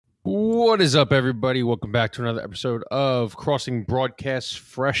What is up, everybody? Welcome back to another episode of Crossing Broadcasts,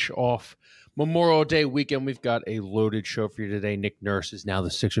 fresh off Memorial Day weekend. We've got a loaded show for you today. Nick Nurse is now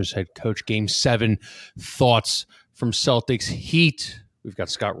the Sixers head coach. Game 7, thoughts from Celtics Heat. We've got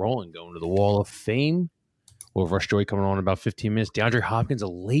Scott Rolen going to the Wall of Fame. We'll have Rush Joy coming on in about 15 minutes. DeAndre Hopkins, a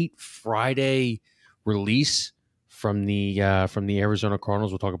late Friday release from the Arizona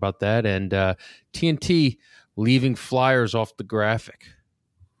Cardinals. We'll talk about that. And TNT leaving flyers off the graphic.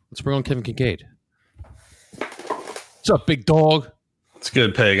 Let's bring on Kevin Kincaid. What's up, big dog? It's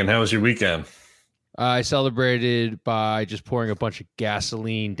good, Pagan. How was your weekend? I celebrated by just pouring a bunch of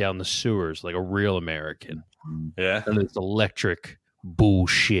gasoline down the sewers like a real American. Yeah. And this electric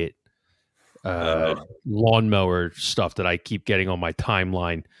bullshit lawnmower stuff that I keep getting on my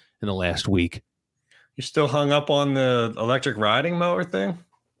timeline in the last week. You still hung up on the electric riding mower thing?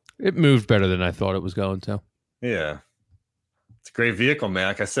 It moved better than I thought it was going to. Yeah. It's a great vehicle, man.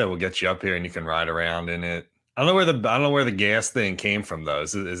 Like I said, we'll get you up here and you can ride around in it. I don't know where the gas thing came from though.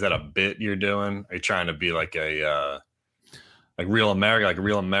 Is that a bit you're doing? Are you trying to be like a real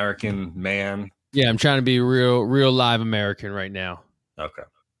American man? Yeah, I'm trying to be real live American right now. Okay.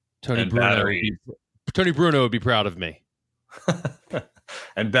 Tony Bruno would be proud of me.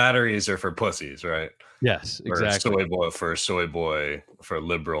 And batteries are for pussies, right? Yes, exactly. For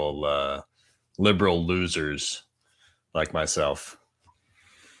liberal losers like myself.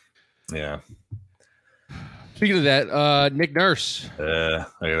 Yeah. Speaking of that, Nick Nurse. Look at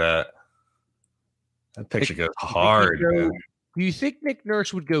that. That picture goes hard. Do you think Nick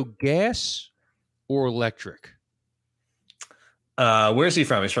Nurse would go gas or electric? Where's he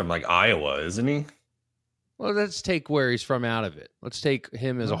from? He's from like Iowa, isn't he? Well, let's take where he's from out of it. Let's take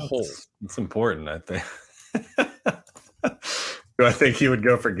him as a whole. It's important, I think. Do I think he would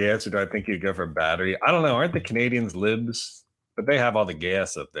go for gas or do I think he'd go for battery? I don't know. Aren't the Canadians libs? But they have all the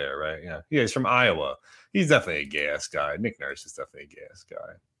gas up there, right? Yeah. Yeah, he's from Iowa. He's definitely a gas guy. Nick Nurse is definitely a gas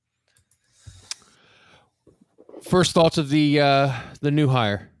guy. First thoughts of the new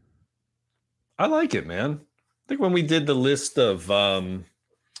hire. I like it, man. I think when we did the list of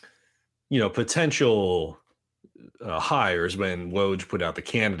potential hires when Woj put out the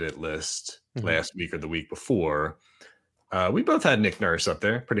candidate list last week or the week before, we both had Nick Nurse up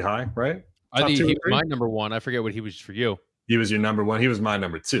there pretty high, right? I think he was my number one. I forget what he was for you. He was your number one. He was my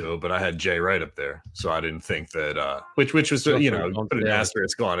number 2, but I had Jay right up there. So I didn't think that, which was, put an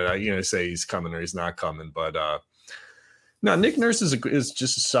asterisk on it. Say he's coming or he's not coming. But no, Nick Nurse is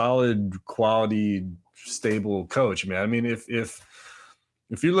just a solid, quality, stable coach, man. I mean, if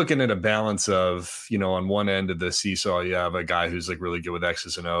you're looking at a balance of, on one end of the seesaw, you have a guy who's like really good with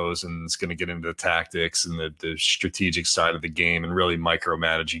X's and O's and is going to get into the tactics and the strategic side of the game and really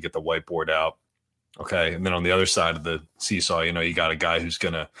micromanage. You get the whiteboard out. Okay. And then on the other side of the seesaw, you got a guy who's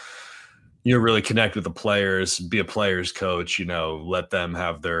going to, really connect with the players, be a player's coach, let them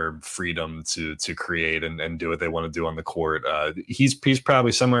have their freedom to create and do what they want to do on the court. He's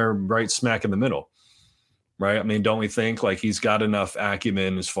probably somewhere right smack in the middle. Right. I mean, don't we think like he's got enough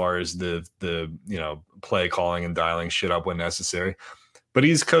acumen as far as the play calling and dialing shit up when necessary. But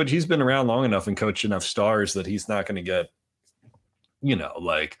he's been around long enough and coached enough stars that he's not going to get,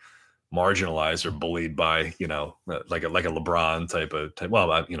 like marginalized or bullied by, like a LeBron type. Well,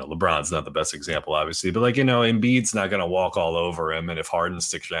 LeBron's not the best example, obviously, but Embiid's not going to walk all over him. And if Harden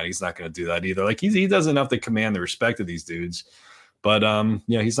sticks around, he's not going to do that either. Like he does enough to command the respect of these dudes. But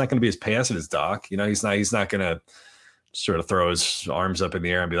he's not going to be as passive as Doc. He's not going to sort of throw his arms up in the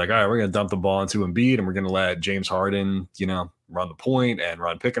air and be like, all right, we're going to dump the ball into Embiid and we're going to let James Harden, run the point and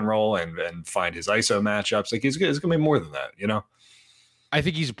run pick and roll and find his ISO matchups. Like it's going to be more than that, I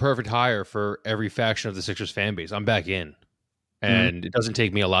think he's a perfect hire for every faction of the Sixers fan base. I'm back in. And it doesn't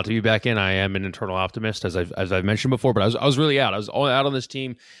take me a lot to be back in. I am an internal optimist, as I've mentioned before, but I was really out. I was all out on this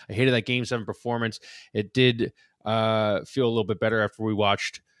team. I hated that Game 7 performance. It did feel a little bit better after we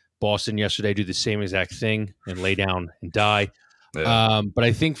watched Boston yesterday do the same exact thing and lay down and die. Yeah. But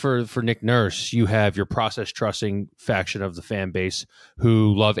I think for Nick Nurse, you have your process trusting faction of the fan base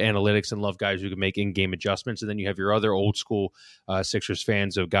who love analytics and love guys who can make in-game adjustments. And then you have your other old school Sixers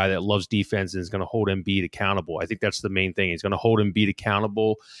fans, a guy that loves defense and is going to hold Embiid accountable. I think that's the main thing. He's going to hold Embiid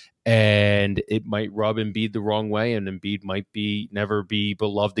accountable, and it might rub Embiid the wrong way, and Embiid might never be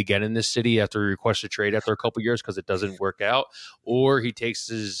beloved again in this city after he requests a trade after a couple years because it doesn't work out, or he takes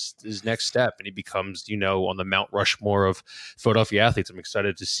his next step and he becomes, on the Mount Rushmore of Philadelphia athletes. I'm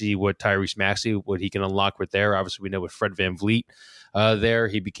excited to see what Tyrese Maxey, what he can unlock with there. Obviously, we know with Fred VanVleet there,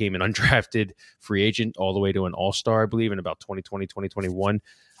 he became an undrafted free agent all the way to an all-star, I believe, in about 2020, 2021.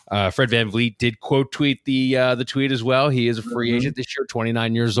 Fred VanVleet did quote tweet the tweet as well. He is a free agent this year,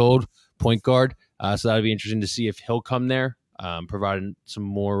 29 years old, point guard. So that'd be interesting to see if he'll come there, providing some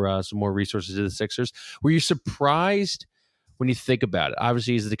more resources to the Sixers. Were you surprised when you think about it?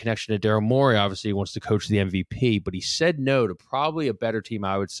 Obviously, he's the connection to Daryl Morey. Obviously, he wants to coach the MVP, but he said no to probably a better team,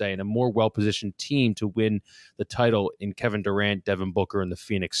 I would say, and a more well-positioned team to win the title in Kevin Durant, Devin Booker, and the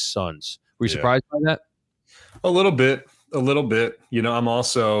Phoenix Suns. Were you surprised by that? A little bit. I'm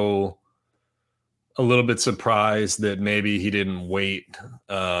also a little bit surprised that maybe he didn't wait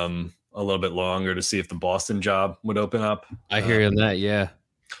a little bit longer to see if the Boston job would open up. I hear you on that, yeah.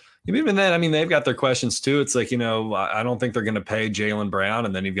 Even then, I mean, they've got their questions too. It's like, I don't think they're going to pay Jaylen Brown,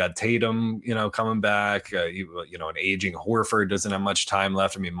 and then you've got Tatum, coming back. An aging Horford doesn't have much time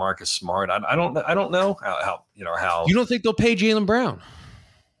left. I mean, Marcus Smart. I don't know how. You don't think they'll pay Jaylen Brown?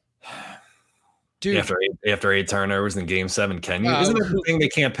 Dude. After 8 turnovers in Game 7, can you? Isn't that the thing they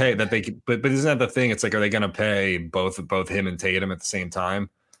can't pay? But isn't that the thing? It's like, are they going to pay both him and Tatum at the same time?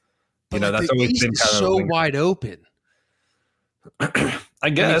 That's always been kind of so wide open. I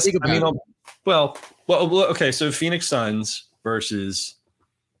guess. Okay. So Phoenix Suns versus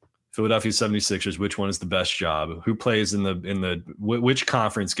Philadelphia 76ers. Which one is the best job? Who plays in the which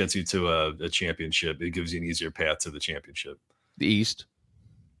conference gets you to a championship? It gives you an easier path to the championship. The East.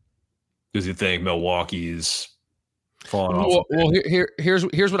 Because you think Milwaukee's falling off? Well,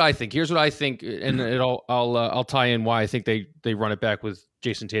 here's what I think. And I'll tie in why I think they run it back with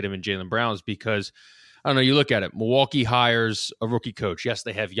Jason Tatum and Jaylen Brown's, because I don't know. You look at it. Milwaukee hires a rookie coach. Yes,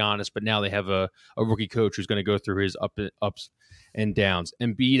 they have Giannis, but now they have a rookie coach who's going to go through his ups and downs.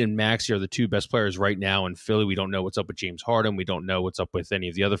 Embiid and Maxey are the two best players right now in Philly. We don't know what's up with James Harden. We don't know what's up with any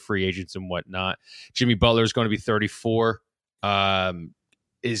of the other free agents and whatnot. Jimmy Butler is going to be 34.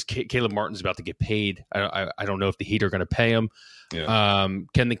 Caleb Martin's about to get paid. I don't know if the Heat are going to pay him. Yeah.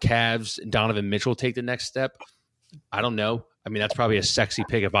 Can the Cavs and Donovan Mitchell take the next step? I don't know. I mean, that's probably a sexy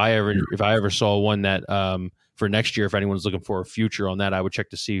pick. If I ever saw one that for next year, if anyone's looking for a future on that, I would check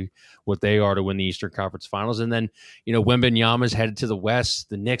to see what they are to win the Eastern Conference Finals. And then, Wembanyama's headed to the West.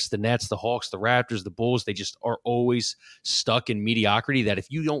 The Knicks, the Nets, the Hawks, the Raptors, the Bulls, they just are always stuck in mediocrity that if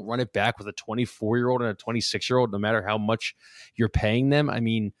you don't run it back with a 24-year-old and a 26-year-old, no matter how much you're paying them, I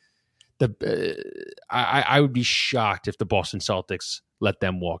mean, I would be shocked if the Boston Celtics let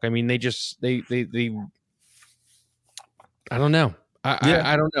them walk. I mean, they I don't know.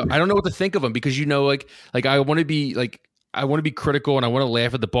 I don't know. I don't know what to think of them, because I want to be critical and I want to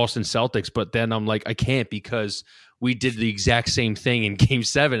laugh at the Boston Celtics, but then I'm like, I can't, because we did the exact same thing in Game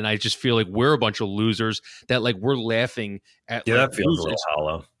 7, and I just feel like we're a bunch of losers that we're laughing at. Yeah, that feels a little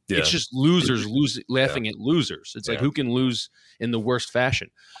hollow. Yeah. It's just losers laughing at losers. It's like, who can lose in the worst fashion?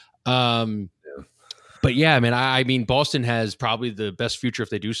 But yeah, man, I mean, Boston has probably the best future if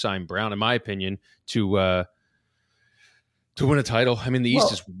they do sign Brown, in my opinion, to win a title. I mean, the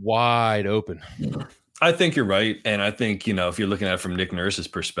East is wide open. I think you're right. And I think, if you're looking at it from Nick Nurse's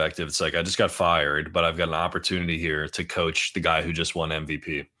perspective, it's like, I just got fired, but I've got an opportunity here to coach the guy who just won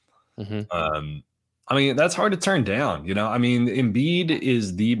MVP. Mm-hmm. I mean, that's hard to turn down. I mean, Embiid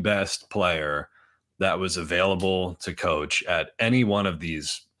is the best player that was available to coach at any one of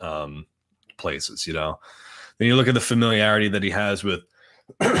these places. Then you look at the familiarity that he has with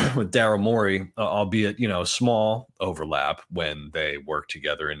Daryl Morey, albeit, small overlap when they worked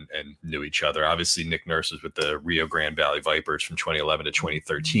together and knew each other. Obviously, Nick Nurse was with the Rio Grande Valley Vipers from 2011 to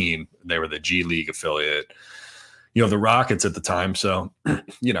 2013. They were the G League affiliate, the Rockets at the time. So,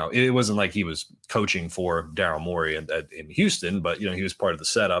 it wasn't like he was coaching for Daryl Morey in Houston, but, he was part of the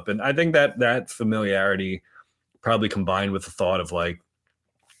setup. And I think that familiarity probably combined with the thought of like,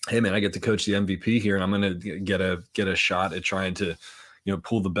 hey, man, I get to coach the MVP here, and I'm going to get a shot at trying to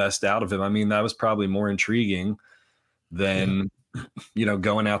pull the best out of him. I mean, that was probably more intriguing than,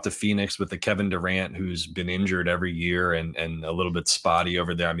 going out to Phoenix with the Kevin Durant, who's been injured every year and a little bit spotty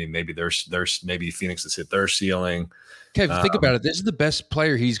over there. I mean, maybe maybe Phoenix has hit their ceiling. Kev, think about it. This is the best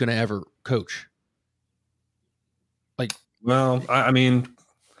player he's going to ever coach. I mean,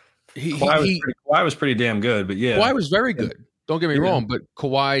 Kawhi was pretty damn good, but yeah. Kawhi was very good. Don't get me wrong, but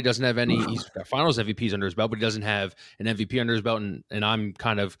Kawhi doesn't have any. He's got finals MVPs under his belt, but he doesn't have an MVP under his belt. And I'm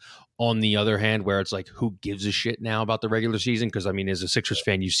kind of on the other hand where it's like, who gives a shit now about the regular season? Because, I mean, as a Sixers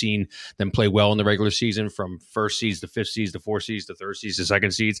fan, you've seen them play well in the regular season, from first seeds to fifth seeds to fourth seeds to third seeds to second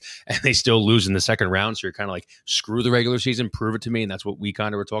seeds, and they still lose in the second round. So you're kind of like, screw the regular season, prove it to me. And that's what we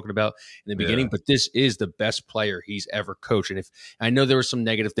kind of were talking about in the beginning. But this is the best player he's ever coached. And if I know there were some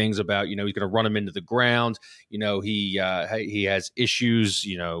negative things about, he's going to run him into the ground. He has issues,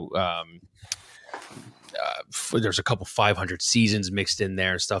 there's a couple 500 seasons mixed in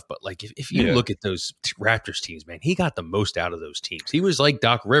there and stuff. But like, if you look at those Raptors teams, man, he got the most out of those teams. He was like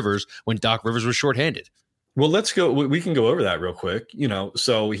Doc Rivers when Doc Rivers was shorthanded. Well, let's go. We can go over that real quick.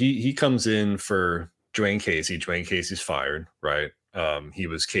 So he comes in for Dwayne Casey. Dwayne Casey's fired, right? He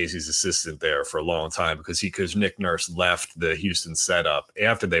was Casey's assistant there for a long time because Nick Nurse left the Houston setup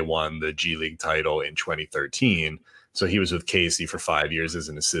after they won the G League title in 2013. So he was with Casey for 5 years as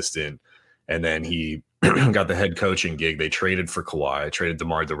an assistant. And then he got the head coaching gig. They traded for Kawhi, traded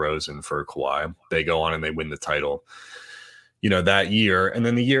DeMar DeRozan for Kawhi. They go on and they win the title, that year. And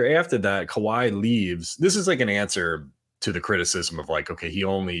then the year after that, Kawhi leaves. This is like an answer to the criticism of like, okay, he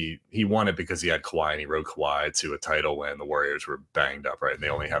won it because he had Kawhi and he rode Kawhi to a title when the Warriors were banged up, right? And they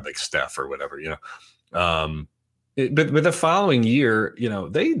only had like Steph or whatever, but the following year,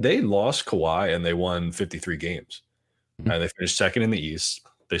 they lost Kawhi and they won 53 games. They finished second in the East.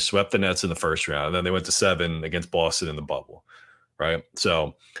 They swept the Nets in the first round. And then they went to 7 against Boston in the bubble, right?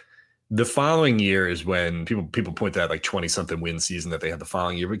 So the following year is when people point to that like 20-something win season that they had the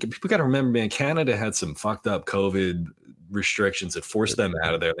following year. But people got to remember, man, Canada had some fucked up COVID restrictions that forced them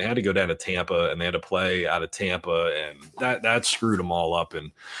out of there. They had to go down to Tampa and they had to play out of Tampa, and that screwed them all up.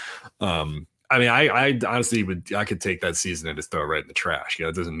 And I honestly I could take that season and just throw it right in the trash.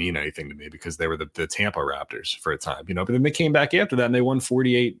 It doesn't mean anything to me because they were the Tampa Raptors for a time, but then they came back after that and they won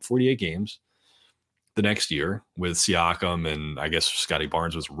 48 games the next year with Siakam, and I guess Scotty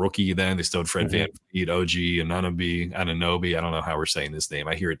Barnes was rookie then. They still had Fred VanVleet, OG, Anunoby. I don't know how we're saying this name.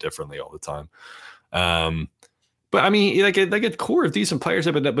 I hear it differently all the time. But I mean, like a core of decent players,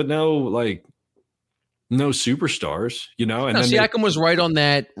 but no superstars, and then Siakam was right on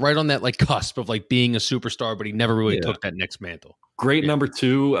that like cusp of like being a superstar, but he never really took that next mantle. Great number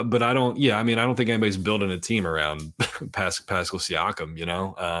 2, but I don't think anybody's building a team around Pascal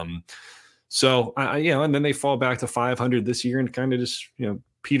Siakam, So and then they fall back to 500 this year and kind of just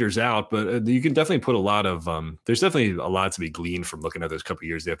peters out. But you can definitely put a lot of there's definitely a lot to be gleaned from looking at those couple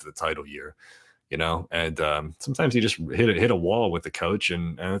years after the title year. And sometimes you just hit a wall with the coach,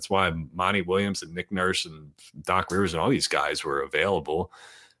 and that's why Monty Williams and Nick Nurse and Doc Rivers and all these guys were available,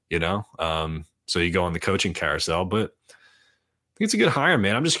 so you go on the coaching carousel, but I think it's a good hire,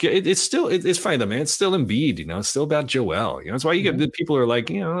 man. It's fine though, man. It's still Embiid, it's still about Joel, it's why you get the people who are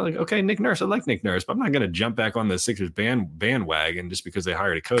like, okay, Nick Nurse, I like Nick Nurse, but I'm not going to jump back on the Sixers bandwagon just because they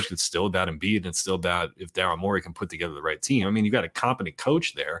hired a coach. It's still about Embiid, and it's still about if Daryl Morey can put together the right team. I mean, you got a competent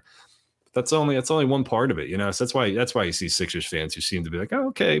coach there. That's only one part of it, So that's why you see Sixers fans who seem to be like, oh,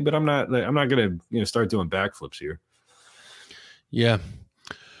 okay, but I'm not going to start doing backflips here. Yeah,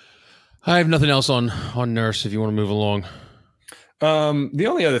 I have nothing else on Nurse. If you want to move along, the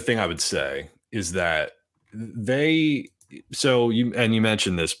only other thing I would say is that you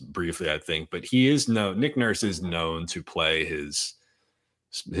mentioned this briefly, I think, but Nick Nurse is known to play his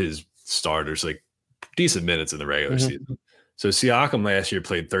starters like decent minutes in the regular season. So Siakam last year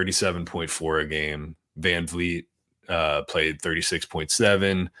played 37.4 a game. VanVleet played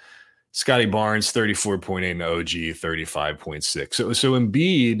 36.7. Scotty Barnes 34.8 and OG 35.6. So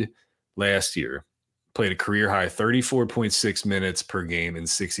Embiid last year played a career high 34.6 minutes per game in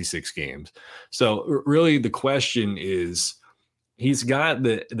 66 games. So really the question is, he's got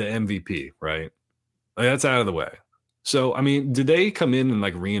the MVP, right? Like, that's out of the way. So, I mean, did they come in and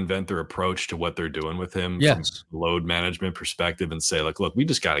like reinvent their approach to what they're doing with him from a load management perspective and say like, look, we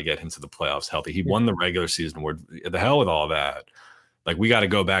just got to get him to the playoffs healthy. He won the regular season award. The hell with all that. Like, we got to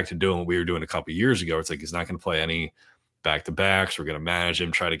go back to doing what we were doing a couple of years ago. It's like, he's not going to play any back-to-backs. We're going to manage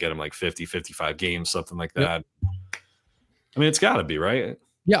him, try to get him like 50, 55 games, something like that. I mean, it's got to be, right?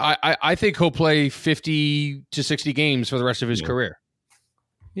 Yeah, I think he'll play 50 to 60 games for the rest of his career.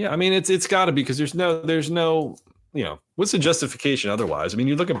 Yeah, I mean, it's got to be because there's no, what's the justification otherwise? I mean,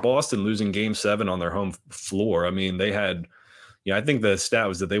 you look at Boston losing Game 7 on their home floor. I mean, they had, I think the stat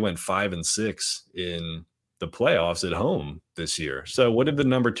was that they went 5-6 in the playoffs at home this year. So what did the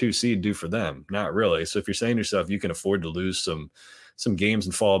number 2 seed do for them? Not really. So if you're saying to yourself, you can afford to lose some games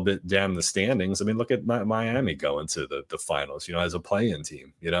and fall a bit down in the standings. I mean, look at Miami going to the finals, as a play-in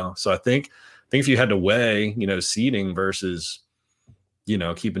team, So I think if you had to weigh, seeding versus,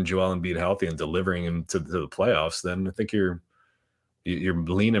 keeping Joel Embiid healthy and delivering him to the playoffs, then I think you're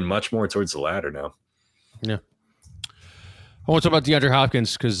leaning much more towards the latter now. Yeah. I want to talk about DeAndre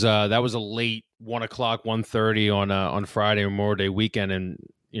Hopkins because that was a late 1:00, 1:30 on Friday, Memorial Day weekend, and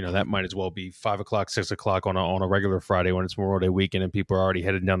that might as well be 5:00, 6:00 on a regular Friday when it's Memorial Day weekend and people are already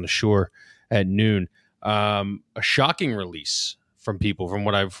headed down the shore at noon. A shocking release from people, from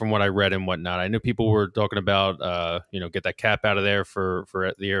what I read and whatnot. I know people were talking about get that cap out of there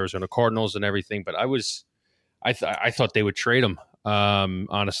for the Arizona Cardinals and everything, but I was I thought they would trade him,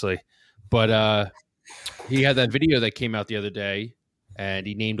 honestly. But he had that video that came out the other day, and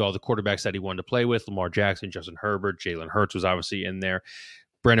he named all the quarterbacks that he wanted to play with: Lamar Jackson, Justin Herbert, Jalen Hurts was obviously in there.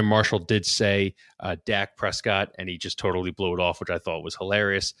 Brandon Marshall did say Dak Prescott, and he just totally blew it off, which I thought was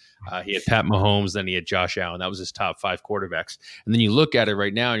hilarious. He had Pat Mahomes, then he had Josh Allen. That was his top 5 quarterbacks. And then you look at it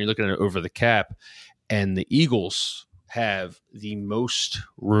right now, and you're looking at it over the cap, and the Eagles have the most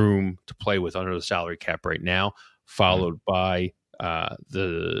room to play with under the salary cap right now, followed by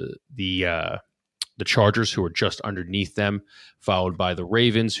the Chargers, who are just underneath them, followed by the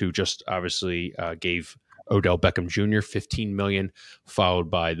Ravens, who just obviously gave Odell Beckham Jr. $15 million, followed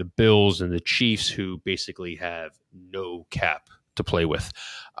by the Bills and the Chiefs, who basically have no cap to play with.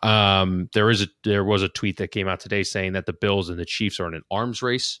 There was a tweet that came out today saying that the Bills and the Chiefs are in an arms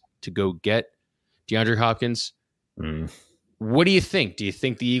race to go get DeAndre Hopkins. What do you think? Do you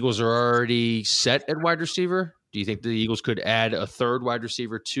think the Eagles are already set at wide receiver? Do you think the Eagles could add a third wide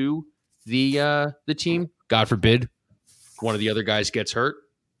receiver to the team? God forbid one of the other guys gets hurt.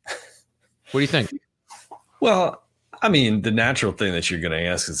 What do you think? Well, I mean, the natural thing that you're going to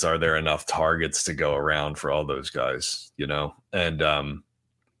ask is, are there enough targets to go around for all those guys, you know? And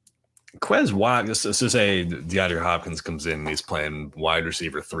Quez Watkins, let's just say DeAndre Hopkins comes in and he's playing wide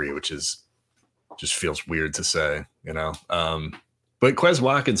receiver 3, which is just feels weird to say, you know? But Quez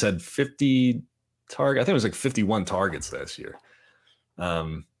Watkins had 50 targets. I think it was like 51 targets last year.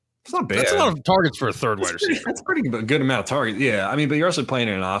 It's not bad. That's a lot of targets for a third wide receiver. That's pretty good amount of targets. Yeah, I mean, but you're also playing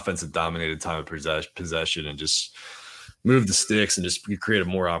in an offense that dominated time of possession and just move the sticks and just created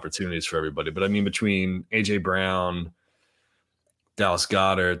more opportunities for everybody. But I mean, between AJ Brown, Dallas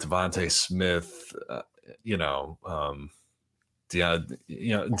Goedert, Devontae Smith, DeAndre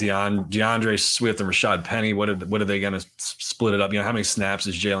Swift and Rashad Penny, what are they going to split it up? You know, how many snaps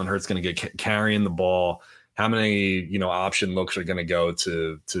is Jalen Hurts going to get carrying the ball? How many, option looks are going to go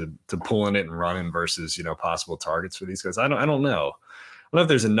to pulling it and running versus, possible targets for these guys? I don't know. I don't know if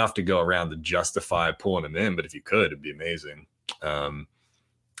there's enough to go around to justify pulling them in, but if you could, it'd be amazing.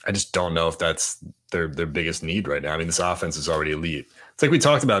 I just don't know if that's their biggest need right now. I mean, this offense is already elite. It's like we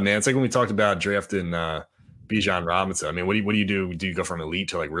talked about, man. It's like when we talked about drafting Bijan Robinson. I mean, what do you do? Do you go from elite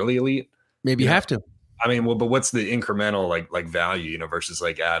to like really elite? Maybe you have to. I mean, but what's the incremental like value, versus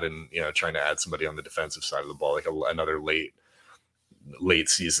like adding, trying to add somebody on the defensive side of the ball, like another late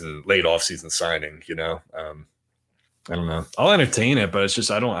off season signing, I don't know. I'll entertain it, but it's just,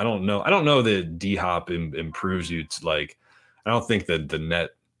 I don't know. I don't know that D-Hop improves you to like, I don't think that the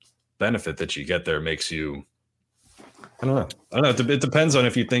net benefit that you get there makes you, I don't know. It depends on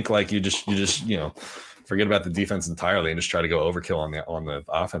if you think like you just, forget about the defense entirely and just try to go overkill on the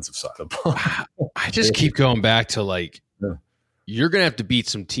offensive side of the ball. I just keep going back to like, you're going to have to beat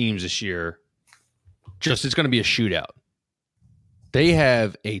some teams this year. It's going to be a shootout. They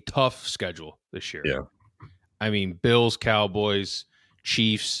have a tough schedule this year. Yeah. I mean, Bills, Cowboys,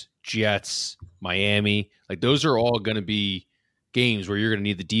 Chiefs, Jets, Miami, like those are all going to be games where you're going to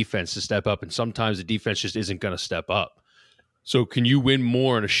need the defense to step up. And sometimes the defense just isn't going to step up. So can you win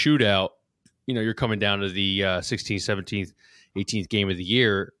more in a shootout? You're coming down to the 16th, 17th, 18th game of the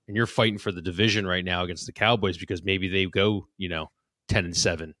year, and you're fighting for the division right now against the Cowboys because maybe they go,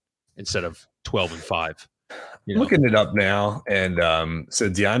 10-7 instead of 12-5. Looking it up now, and so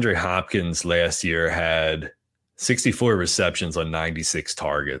DeAndre Hopkins last year had 64 receptions on 96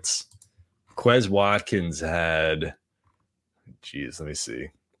 targets. Quez Watkins had, let me see.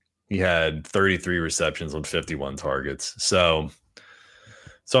 He had 33 receptions on 51 targets. So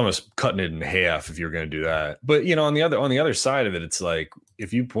it's almost cutting it in half if you're going to do that. But, on the other side of it, it's like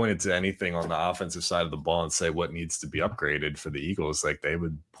if you pointed to anything on the offensive side of the ball and say what needs to be upgraded for the Eagles, like they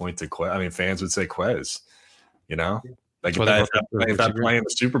would point to Quez. I mean, fans would say Quez, like if that play in the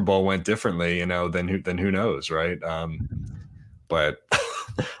Super Bowl went differently, then who knows, right? But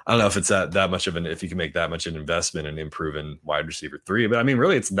I don't know if it's that much of if you can make that much an investment in improving wide receiver 3. But I mean,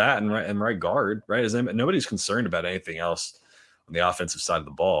 really, it's that and right guard, right? Nobody's concerned about anything else on the offensive side of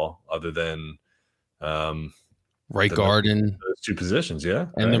the ball other than right guard and those two positions. Yeah.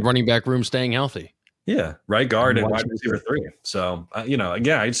 And the running back room staying healthy. Yeah. Right guard and wide receiver 3. So,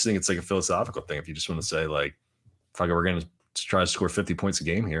 again, I just think it's like a philosophical thing. If you just want to say like, fuck it, we're going to try to score 50 points a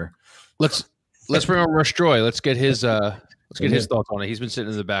game here. Let's bring on Rush Joy. Let's get his thoughts on it. He's been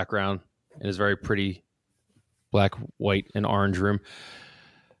sitting in the background in his very pretty black, white, and orange room.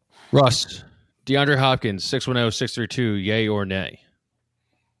 Russ, DeAndre Hopkins, 610-632, yay or nay?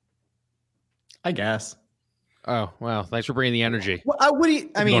 I guess. Oh, wow. Thanks for bringing the energy. What do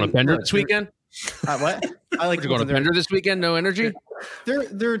you, I mean, going to Bender this weekend? What? I like going to Bender this weekend? No energy?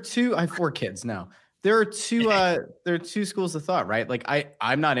 There are two. I have 4 kids now. There are two schools of thought, right? Like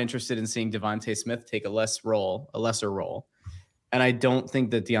I'm not interested in seeing Devontae Smith take a lesser role. And I don't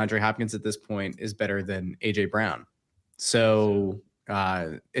think that DeAndre Hopkins at this point is better than AJ Brown. So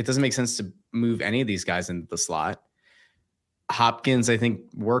it doesn't make sense to move any of these guys into the slot. Hopkins, I think,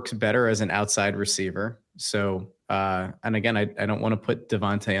 works better as an outside receiver. So, and again, I don't want to put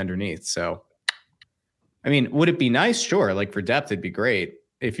Devontae underneath. So, I mean, would it be nice? Sure. Like for depth, it'd be great.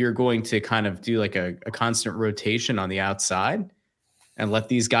 If you're going to kind of do like a constant rotation on the outside and let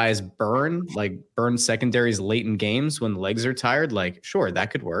these guys burn secondaries late in games when the legs are tired, like, sure,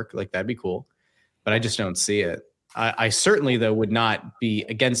 that could work. Like, that'd be cool. But I just don't see it. I certainly, though, would not be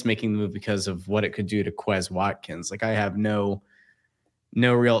against making the move because of what it could do to Quez Watkins. Like, I have no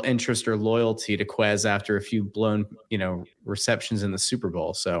real interest or loyalty to Quez after a few blown, receptions in the Super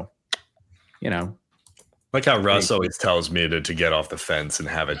Bowl. So, like how Russ always tells me to get off the fence and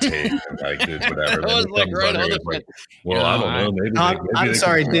have a take, and like whatever. I don't know. Maybe I'm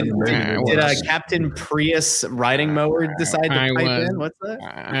sorry. Did Captain Prius riding mower decide to pipe in? What's that?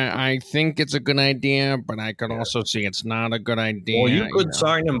 I think it's a good idea, but I could also see it's not a good idea. Well, you could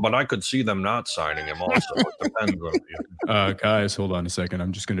sign him, but I could see them not signing him. Also, it depends on you. Guys, hold on a second.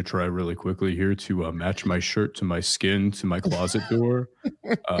 I'm just going to try really quickly here to match my shirt to my skin to my closet door.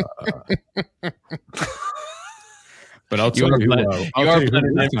 But I'll tell you, you are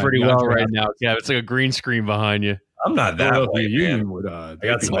blending in pretty well right now. Yeah, it's like a green screen behind you. I'm not that way, man. I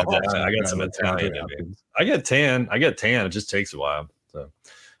got some Italian in me. I get tan. It just takes a while. So,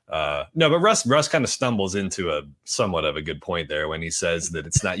 no, but Russ kind of stumbles into a somewhat of a good point there when he says that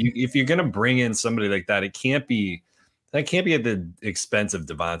it's not you. If you're going to bring in somebody like that, it can't be at the expense of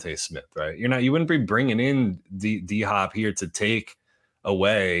Devontae Smith, right? You wouldn't be bringing in D Hop here to take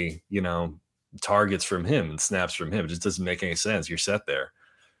away, targets from him and snaps from him. It just doesn't make any sense. You're set there.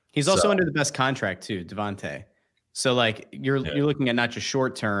 He's also under the best contract too, Devontae. So like you're looking at not just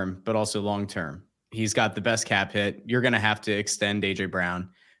short term, but also long term. He's got the best cap hit. You're going to have to extend AJ Brown.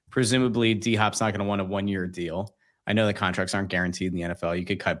 Presumably D Hop's not going to want a 1-year deal. I know the contracts aren't guaranteed in the NFL. You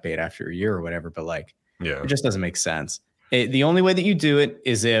could cut bait after a year or whatever, but it just doesn't make sense. The only way that you do it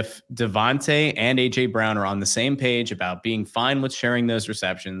is if Devontae and AJ Brown are on the same page about being fine with sharing those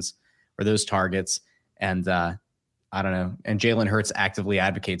receptions or those targets. And I don't know. And Jalen Hurts actively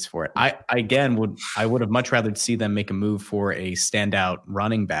advocates for it. I would have much rather see them make a move for a standout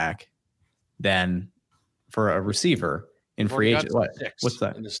running back than for a receiver in free agent. What's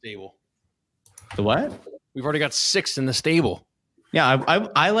that? In the stable. The what? We've already got 6 in the stable. Yeah,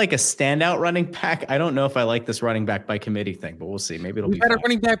 I like a standout running back. I don't know if I like this running back by committee thing, but we'll see. Maybe it'll be better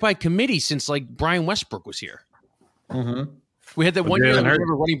running back by committee since Brian Westbrook was here. Mm-hmm. We had that one year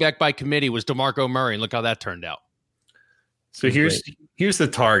running back by committee was DeMarco Murray, and look how that turned out. So here's the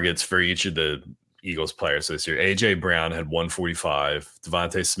targets for each of the Eagles players this year. AJ Brown had 145,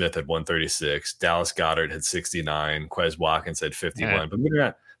 Devontae Smith had 136, Dallas Goedert had 69, Quez Watkins had 51. Yeah. But believe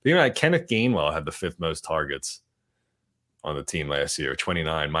it or not, Kenneth Gainwell had the 5th most targets on the team last year,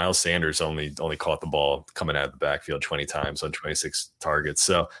 29. Miles Sanders only caught the ball coming out of the backfield 20 times on 26 targets.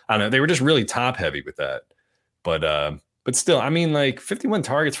 So I don't know, they were just really top heavy with that. But still, I mean, 51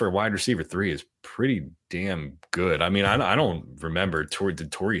 targets for a wide receiver 3 is pretty damn good. I mean, I don't remember.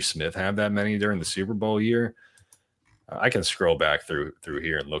 Did Torrey Smith have that many during the Super Bowl year? I can scroll back through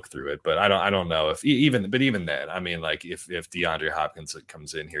here and look through it, but I don't know if even then. I mean, if DeAndre Hopkins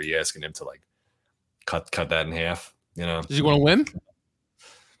comes in here, you asking him to cut that in half? Does he want to win?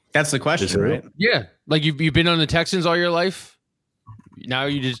 That's the question, right? Yeah, you've been on the Texans all your life. Now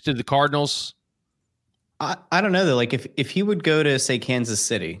you just did the Cardinals. I don't know though. If he would go to say Kansas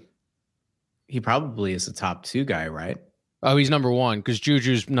City, he probably is a top 2 guy, right? Oh, he's number 1 because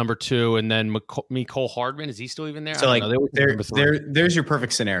Juju's number 2, and then Mecole Hardman, is he still even there? So there's your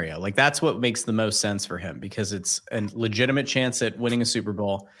perfect scenario. That's what makes the most sense for him because it's a legitimate chance at winning a Super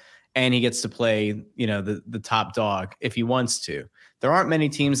Bowl, and he gets to play the top dog if he wants to. There aren't many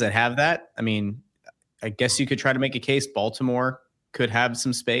teams that have that. I mean, I guess you could try to make a case. Baltimore could have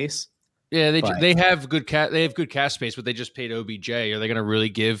some space. Yeah, they have good cap space, but they just paid OBJ. Are they going to really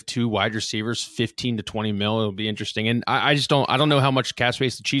give 2 wide receivers $15 to $20 million? It'll be interesting. And I don't know how much cap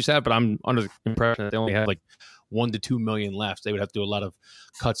space the Chiefs have, but I'm under the impression that they only have $1 to $2 million left. They would have to do a lot of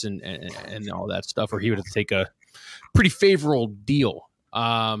cuts and all that stuff, or he would have to take a pretty favorable deal.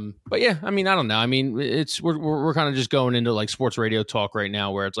 But yeah, I mean, I don't know. I mean, we're kind of just going into sports radio talk right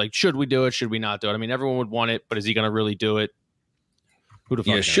now, where it's should we do it? Should we not do it? I mean, everyone would want it, but is he going to really do it?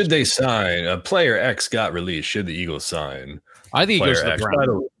 Should they sign a player X got released? Should the Eagles sign? I think he goes to the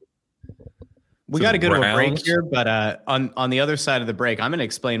Browns. We got to go to a break here, but on the other side of the break, I'm going to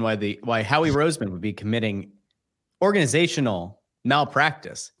explain why Howie Roseman would be committing organizational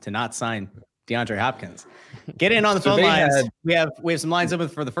malpractice to not sign DeAndre Hopkins. Get in on the phone lines. We have some lines open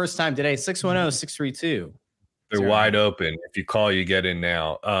for the first time today. 610-632. They're wide open. If you call, you get in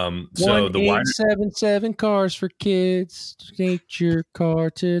now. So the 1-877 cars for kids. Take your car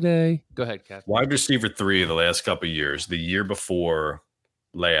today. Go ahead, Cap. Wide receiver 3 the last couple of years. The year before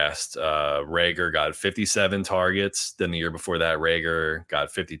last, Rager got 57 targets. Then the year before that, Rager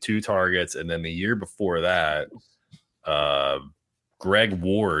got 52 targets. And then the year before that, Greg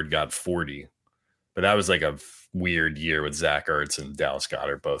Ward got 40. But that was like a weird year with Zach Ertz and Dallas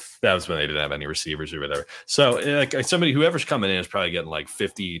Goedert both. That was when they didn't have any receivers or whatever. So like somebody, whoever's coming in is probably getting like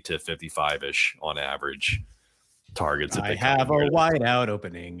 50 to 55-ish on average targets. I have a wide out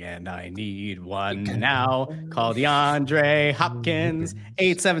opening and I need one now. Call DeAndre Hopkins.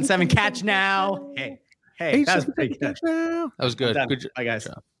 877 catch now. Hey, that was pretty good. That was good. Good job. Hi, guys.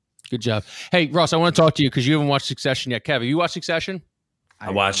 Good job. Hey, Ross, I want to talk to you because you haven't watched Succession yet. Kev, have you watched Succession? I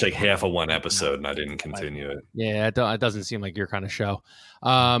watched like half of one episode and I didn't continue it. Yeah, it doesn't seem like your kind of show.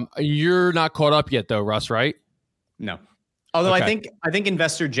 You're not caught up yet, though, Russ, right? No. Although okay. I think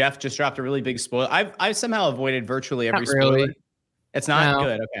Investor Jeff just dropped a really big spoiler. I've somehow avoided virtually every spoiler. Really. It's not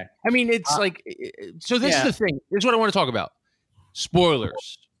good. Okay. I mean, it's like so. This is the thing. This is what I want to talk about.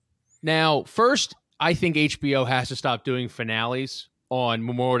 Spoilers. Now, first, I think HBO has to stop doing finales on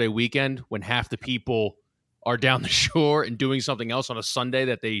Memorial Day weekend when half the people are down the shore and doing something else on a Sunday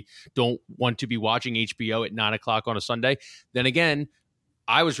that they don't want to be watching HBO at 9:00 on a Sunday. Then again,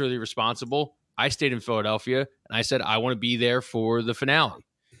 I was really responsible. I stayed in Philadelphia and I said, I want to be there for the finale.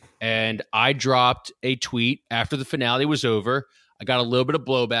 And I dropped a tweet after the finale was over. I got a little bit of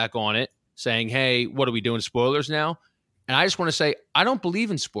blowback on it saying, hey, what are we doing? Spoilers now? And I just want to say, I don't believe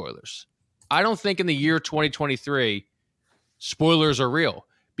in spoilers. I don't think in the year 2023, spoilers are real,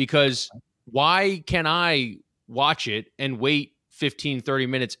 because why can I watch it and wait 15, 30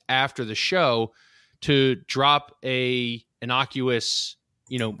 minutes after the show to drop a innocuous,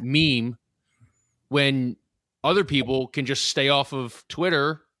 meme when other people can just stay off of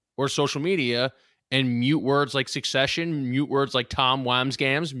Twitter or social media and mute words like Succession, mute words like Tom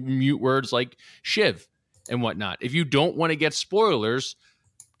Wamsgams, mute words like Shiv and whatnot. If you don't want to get spoilers,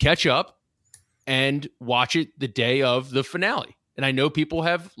 catch up and watch it the day of the finale. And I know people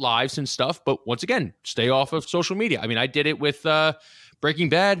have lives and stuff, but once again, stay off of social media. I mean, I did it with Breaking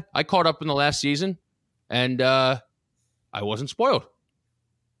Bad. I caught up in the last season, and I wasn't spoiled.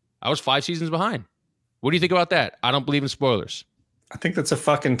 I was 5 seasons behind. What do you think about that? I don't believe in spoilers. I think that's a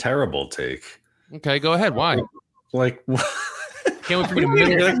fucking terrible take. Okay, go ahead. Why? Like, can't wait for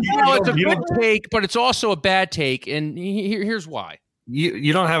you to no, it's a good take, but it's also a bad take, and here's why.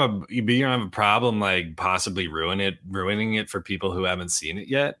 You don't have a problem like possibly ruining it for people who haven't seen it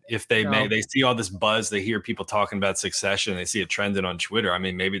yet. If they they see all this buzz, they hear people talking about Succession, they see it trending on Twitter. I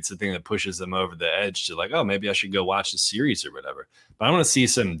mean, maybe it's the thing that pushes them over the edge to like, oh, maybe I should go watch the series or whatever. But I want to see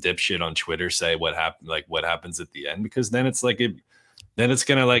some dipshit on Twitter say what happens at the end, because then it's like then it's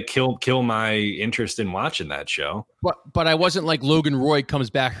gonna like kill my interest in watching that show. But I wasn't like Logan Roy comes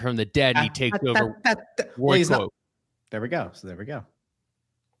back from the dead and he takes over. Roy quote. There we go. So there we go.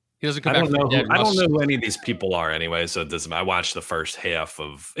 He doesn't come back from the dead. I don't know who any of these people are anyway, so it doesn't. I watched the first half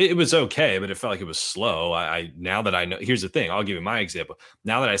of it. It was okay, but it felt like it was slow. I now that I know, here's the thing. I'll give you my example.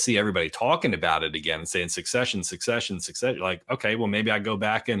 Now that I see everybody talking about it again and saying Succession, like, okay, well maybe I go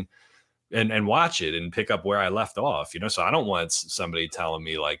back and watch it and pick up where I left off. So I don't want somebody telling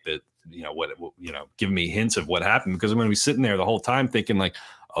me like that. Giving me hints of what happened, because I'm going to be sitting there the whole time thinking like,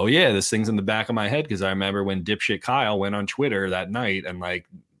 oh yeah, this thing's in the back of my head because I remember when dipshit Kyle went on Twitter that night and like.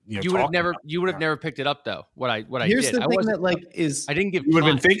 You would have never picked it up though. What I Here's did. the thing that like is I didn't give. You would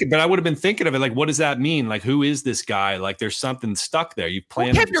have been thinking, but I would have been thinking of it like, what does that mean? Like, who is this guy? Like, there's something stuck there. You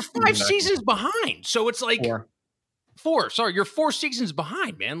planned. Well, you're 5 seasons behind, so it's like four. Sorry, you're 4 seasons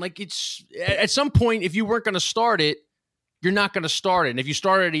behind, man. Like, it's at some point, if you weren't going to start it, you're not going to start it. And if you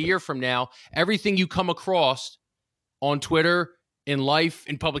start it a year from now, everything you come across on Twitter, in life,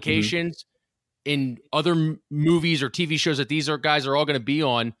 in publications. In other movies or TV shows that these guys are all going to be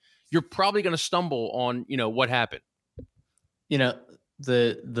on, you're probably going to stumble on, what happened.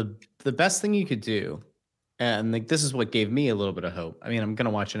 The best thing you could do, and like this is what gave me a little bit of hope. I mean, I'm going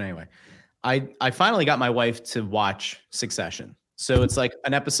to watch it anyway. I finally got my wife to watch Succession. So it's like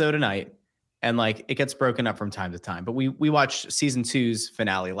an episode a night, and like it gets broken up from time to time. But we watched season 2's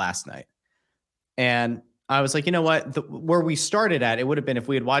finale last night, and I was like, you know what? Where we started at, it would have been if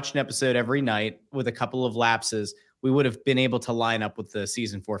we had watched an episode every night with a couple of lapses, we would have been able to line up with the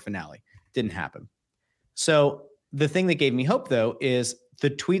season 4 finale. Didn't happen. So the thing that gave me hope, though, is the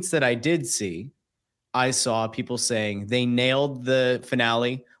tweets that I did see. I saw people saying they nailed the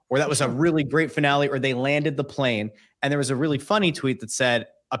finale, or that was a really great finale, or they landed the plane. And there was a really funny tweet that said,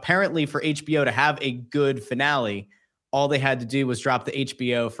 apparently for HBO to have a good finale, all they had to do was drop the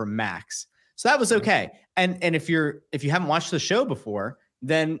HBO for Max. So that was okay. And if you haven't watched the show before,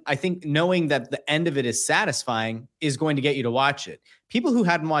 then I think knowing that the end of it is satisfying is going to get you to watch it. People who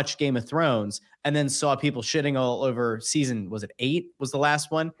hadn't watched Game of Thrones and then saw people shitting all over season, was it 8 was the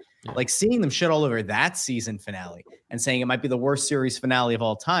last one? Yeah. Like seeing them shit all over that season finale and saying it might be the worst series finale of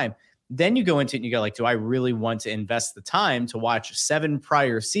all time. Then you go into it and you go like, do I really want to invest the time to watch 7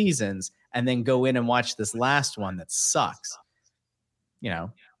 prior seasons and then go in and watch this last one that sucks?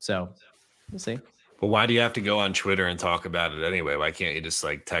 So we'll see. But why do you have to go on Twitter and talk about it anyway? Why can't you just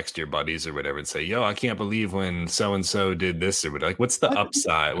like text your buddies or whatever and say, yo, I can't believe when so-and-so did this or whatever. Like, what's the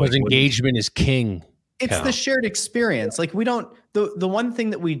upside? Because engagement is king. It's the shared experience. Like we don't, the one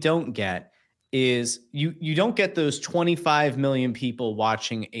thing that we don't get is you don't get those 25 million people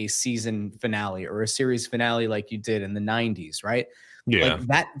watching a season finale or a series finale like you did in the 90s, right? Yeah.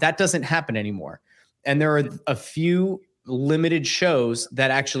 Like that doesn't happen anymore. And there are a few limited shows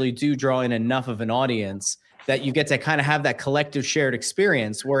that actually do draw in enough of an audience that you get to kind of have that collective shared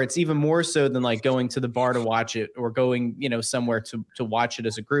experience where it's even more so than like going to the bar to watch it or going, somewhere to watch it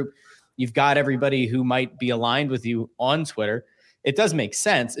as a group. You've got everybody who might be aligned with you on Twitter. It does make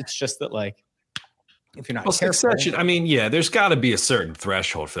sense. It's just that like, if you're not careful. Succession, I mean, yeah, there's got to be a certain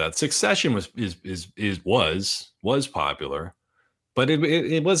threshold for that. Succession was popular, but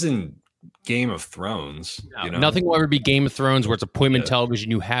it wasn't Game of Thrones. No, nothing will ever be Game of Thrones where it's appointment television.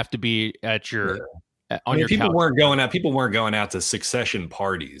 You have to be at your on your people couch. People weren't going out to Succession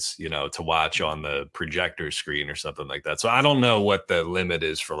parties, to watch on the projector screen or something like that. So I don't know what the limit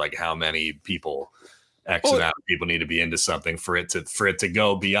is for like how many people. Amount of people need to be into something for it to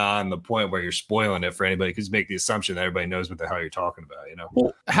go beyond the point where you're spoiling it for anybody, because make the assumption that everybody knows what the hell you're talking about.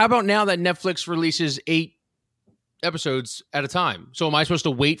 Well, how about now that Netflix releases 8 episodes at a time? So am I supposed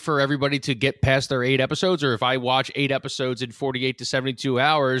to wait for everybody to get past their 8 episodes, or if I watch 8 episodes in 48 to 72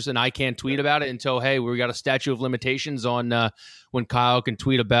 hours and I can't tweet about it until, hey, we got a statute of limitations on when Kyle can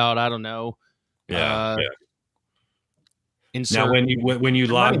tweet about, I don't know. Now, when you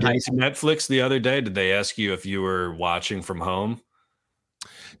logged into Netflix the other day, did they ask you if you were watching from home?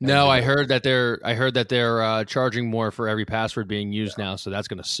 No, I heard that they're charging more for every password being used now, so that's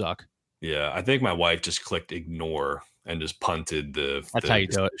going to suck. Yeah, I think my wife just clicked ignore and just punted that's how you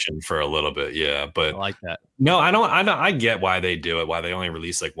do it for a little bit. Yeah, but I like that. No, I don't. I get why they do it. Why they only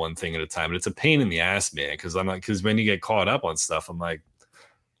release like one thing at a time. But it's a pain in the ass, man. Because when you get caught up on stuff, I'm like,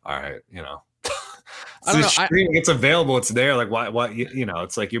 all right, I don't know. It's available. It's there. Like why?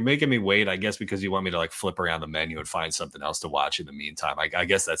 It's like you're making me wait. I guess because you want me to like flip around the menu and find something else to watch in the meantime. I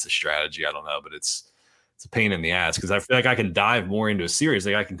guess that's a strategy. I don't know, but it's a pain in the ass because I feel like I can dive more into a series.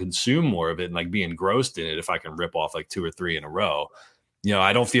 Like I can consume more of it and like be engrossed in it if I can rip off like 2 or 3 in a row.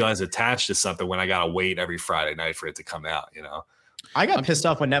 I don't feel as attached to something when I gotta wait every Friday night for it to come out. I got pissed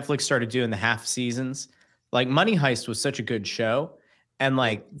off when Netflix started doing the half seasons. Like Money Heist was such a good show. And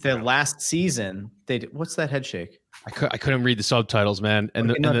like the last season, what's that head shake? I couldn't read the subtitles, man,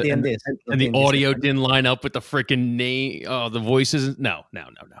 and the audio didn't line up with the freaking name. Oh, the voices. No.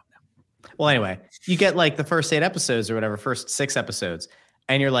 Well, anyway, you get like the first 8 episodes or whatever, first 6 episodes,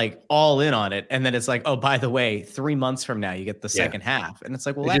 and you're like all in on it, and then it's like, oh, by the way, 3 months from now you get the second half, and it's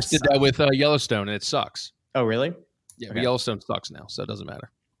like, well, they just did that with Yellowstone, and it sucks. Oh, really? Yeah, okay. But Yellowstone sucks now, so it doesn't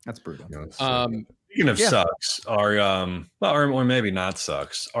matter. That's brutal. Speaking of sucks, or maybe not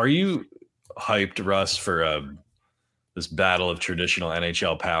sucks, are you hyped, Russ, for this battle of traditional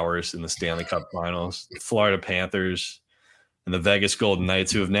NHL powers in the Stanley Cup Finals? The Florida Panthers and the Vegas Golden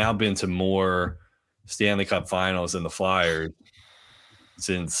Knights, who have now been to more Stanley Cup Finals than the Flyers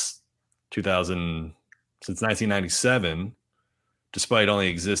since 1997, despite only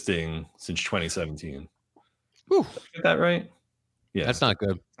existing since 2017. Whew. Get that right? Yeah, that's not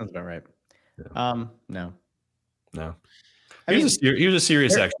good. Sounds about right. Yeah. No. Here's a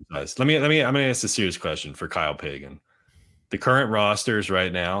serious exercise. I'm gonna ask a serious question for Kyle Pagan. The current rosters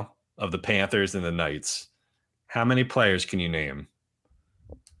right now of the Panthers and the Knights, how many players can you name?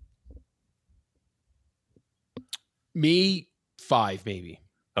 Me, 5 maybe.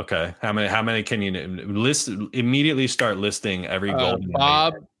 Okay. How many can you name? Immediately start listing every Golden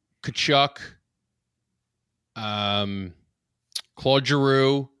Bob, Kachuk, Claude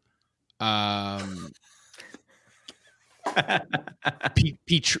Giroux, Pietrangelo.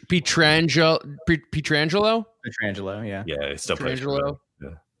 Pietrangelo, yeah. Yeah, he still plays. Pietrangelo. Yeah.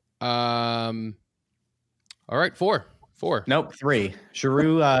 All right, four. Nope, 3.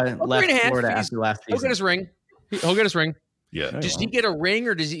 Giroux left Florida after last season. He'll get his ring. He'll get his ring. Yeah. Does he get a ring,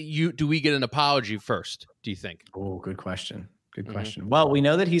 or do we get an apology first, do you think? Oh, good question. Good question. Well, we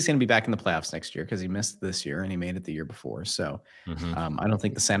know that he's going to be back in the playoffs next year because he missed this year and he made it the year before. So I don't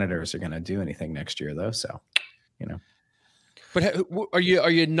think the Senators are going to do anything next year, though. So, But are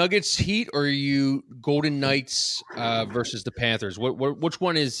you Nuggets Heat, or are you Golden Knights versus the Panthers? Which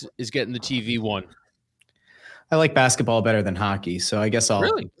one is getting the TV one? I like basketball better than hockey, so I guess I'll.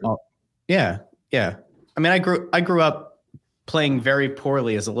 Really? Yeah. I mean, I grew up playing very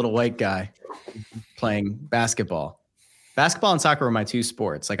poorly as a little white guy, playing basketball. Basketball and soccer are my 2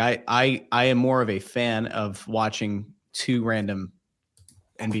 sports. Like I am more of a fan of watching 2 random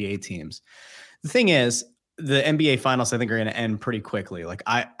NBA teams. The thing is, the NBA finals, I think, are going to end pretty quickly. Like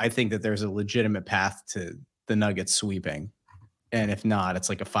I think that there's a legitimate path to the Nuggets sweeping. And if not, it's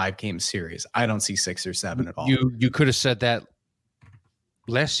like a 5-game series. I don't see 6 or 7 at all. You could have said that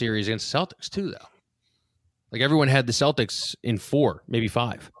last series against the Celtics too, though. Like everyone had the Celtics in 4, maybe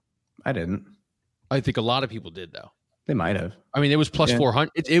 5. I didn't. I think a lot of people did, though. They might have. I mean, it was plus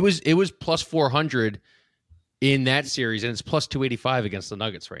 400. It was plus 400 in that series, and it's plus 285 against the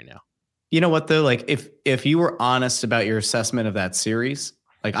Nuggets right now. You know what, though? Like if you were honest about your assessment of that series,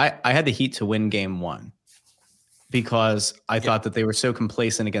 like I had the Heat to win game 1. Because I thought that they were so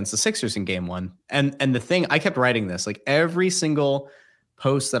complacent against the Sixers in game 1. And the thing, I kept writing this, like every single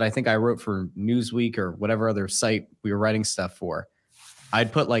post that I think I wrote for Newsweek or whatever other site we were writing stuff for,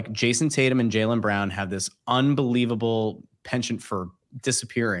 I'd put like Jason Tatum and Jaylen Brown have this unbelievable penchant for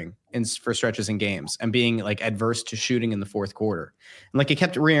disappearing for stretches in games and being like adverse to shooting in the fourth quarter. And like it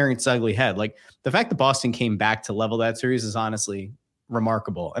kept rearing its ugly head. Like the fact that Boston came back to level that series is honestly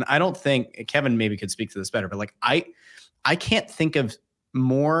remarkable. And I don't think Kevin maybe could speak to this better, but like I can't think of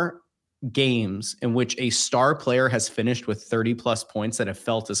more games in which a star player has finished with 30 plus points that have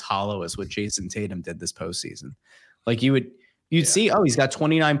felt as hollow as what Jason Tatum did this postseason. Like you'd see, oh, he's got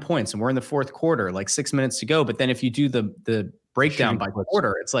 29 points and we're in the fourth quarter, like 6 minutes to go. But then if you do the breakdown by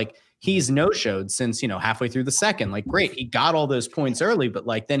quarter, it's like he's no-showed since, halfway through the second. Like, great, he got all those points early, but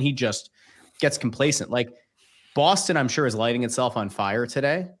like then he just gets complacent. Like Boston, I'm sure, is lighting itself on fire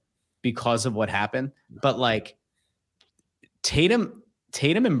today because of what happened. But like Tatum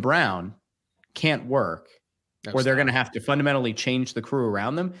and Brown can't work, or they're going to have to fundamentally change the crew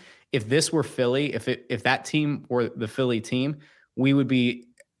around them. If this were Philly, if that team were the Philly team, we would be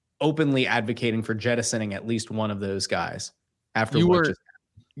openly advocating for jettisoning at least one of those guys. After you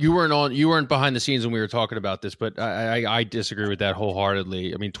weren't behind the scenes when we were talking about this, but I disagree with that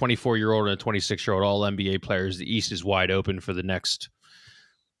wholeheartedly. I mean, 24-year-old and a 26-year-old all NBA players. The East is wide open for the next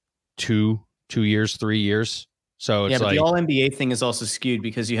 2 years, 3 years. So it's but like the all NBA thing is also skewed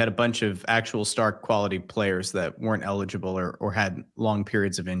because you had a bunch of actual star quality players that weren't eligible or had long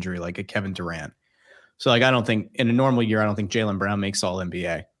periods of injury, like a Kevin Durant. So like, I don't think in a normal year, I don't think Jaylen Brown makes all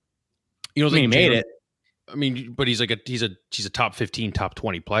NBA. You don't think he made it? I mean, but he's a top 15, top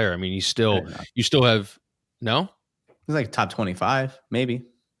 20 player. I mean, you still have no. He's like top 25, maybe.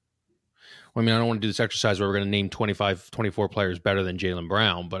 Well, I mean, I don't want to do this exercise where we're going to name 25, 24 players better than Jaylen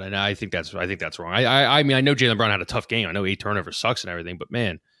Brown, but I think that's wrong. I mean, I know Jaylen Brown had a tough game. I know 8 turnovers sucks and everything, but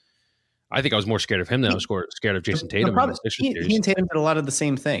man, I think I was more scared of him than I was scared of Jason Tatum. He and Tatum did a lot of the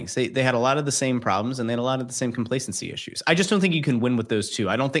same things. They had a lot of the same problems and they had a lot of the same complacency issues. I just don't think you can win with those two.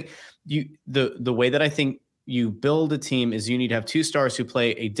 I don't think the way that I think you build a team is you need to have 2 stars who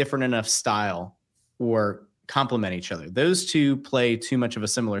play a different enough style or complement each other. Those two play too much of a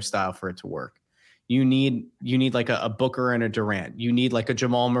similar style for it to work. You need like a Booker and a Durant. You need like a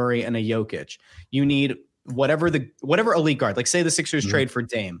Jamal Murray and a Jokic. You need whatever elite guard, like say the Sixers trade for a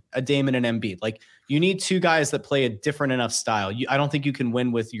Dame and an Embiid. Like you need 2 guys that play a different enough style. I don't think you can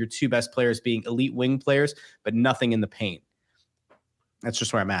win with your 2 best players being elite wing players, but nothing in the paint. That's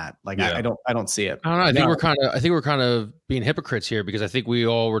just where I'm at. Like I don't see it. I don't know. I think we're kind of being hypocrites here because I think we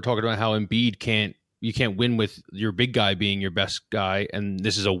all were talking about how Embiid you can't win with your big guy being your best guy, and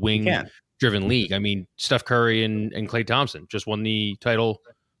this is a wing-driven league. I mean, Steph Curry and Klay Thompson just won the title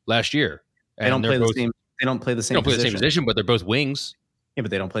last year. They don't play the same position, but they're both wings. Yeah,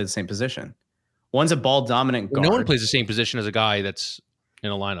 but they don't play the same position. One's a ball dominant guard. No one plays the same position as a guy that's in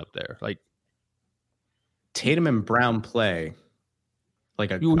a lineup there. Like Tatum and Brown play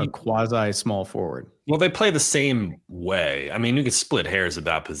like a quasi small forward. Well, they play the same way. I mean, you could split hairs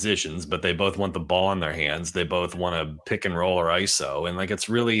about positions, but they both want the ball in their hands. They both want to pick and roll or ISO. And like, it's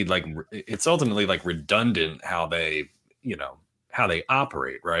really like, it's ultimately like redundant how they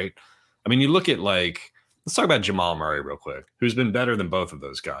operate. Right. I mean, you look at like, let's talk about Jamal Murray real quick, who's been better than both of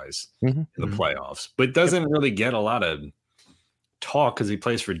those guys in the playoffs, but doesn't really get a lot of talk because he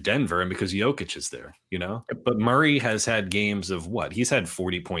plays for Denver and because Jokic is there, But Murray has had games of what? He's had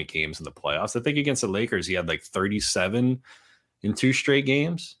 40-point games in the playoffs. I think against the Lakers, he had like 37 in 2 straight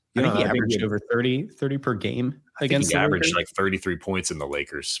games. I think he averaged over 30 per game against the Lakers. He averaged like 33 points in the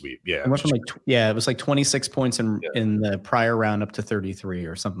Lakers sweep. Yeah. It went from it was like 26 points in the prior round up to 33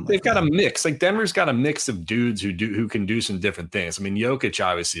 or something like that. They've got a mix. Like Denver's got a mix of dudes who can do some different things. I mean, Jokic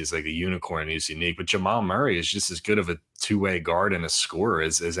obviously is like a unicorn. He's unique, but Jamal Murray is just as good of a two-way guard and a scorer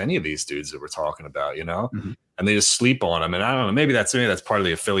as any of these dudes that we're talking about, And they just sleep on him. And I don't know, maybe that's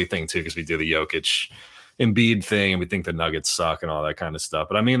partly a Philly thing too, because we do the Jokic Embiid thing and we think the Nuggets suck and all that kind of stuff.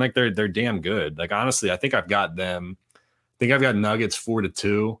 But I mean, like they're damn good. Like honestly, I think I've got them. I think I've got Nuggets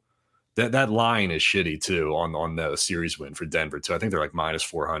 4-2. That line is shitty too on the series win for Denver too. I think they're like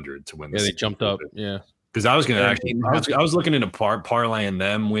 -400 to win. Yeah, they jumped up. Yeah, because I was gonna I was looking into parlaying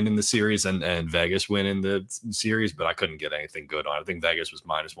them winning the series and Vegas winning the series, but I couldn't get anything good on it. I think Vegas was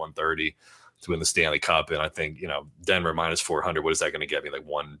 -130 to win the Stanley Cup, and I think Denver -400. What is that going to get me? Like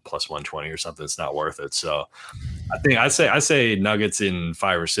 1 + 120 or something? It's not worth it. So I think I say Nuggets in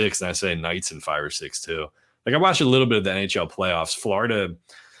 5 or 6, and I say Knights in 5 or 6 too. Like I watched a little bit of the NHL playoffs, Florida,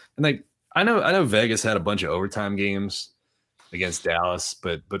 and like I know Vegas had a bunch of overtime games against Dallas,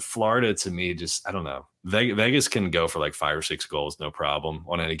 but Florida to me just I don't know. Vegas can go for like 5 or 6 goals, no problem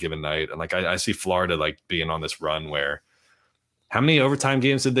on any given night, and like I see Florida like being on this run where. How many overtime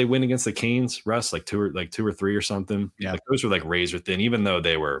games did they win against the Canes, Russ? Like 2 or 3 or something. Yeah, like those were like razor thin. Even though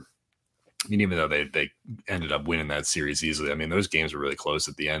they ended up winning that series easily. I mean, those games were really close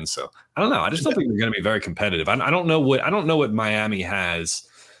at the end. So I don't know. I just don't think they're going to be very competitive. I don't know what Miami has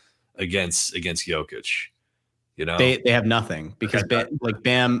against Jokic. They have nothing because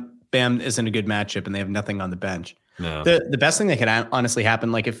Bam isn't a good matchup, and they have nothing on the bench. No. The best thing that can honestly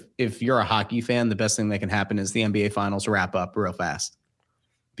happen, like if you're a hockey fan, the best thing that can happen is the NBA Finals wrap up real fast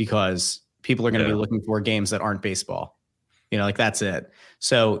because people are going to be looking for games that aren't baseball. Like that's it.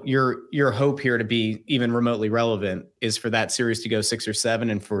 So your hope here to be even remotely relevant is for that series to go 6 or 7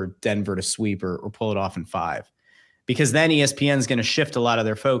 and for Denver to sweep or pull it off in 5, because then ESPN is going to shift a lot of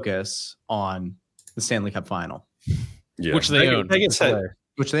their focus on the Stanley Cup Final, which they own.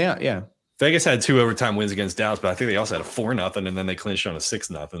 Yeah. Vegas had 2 overtime wins against Dallas, but I think they also had a 4-0, and then they clinched on a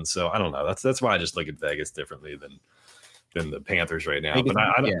 6-0. So I don't know. That's why I just look at Vegas differently than the Panthers right now. But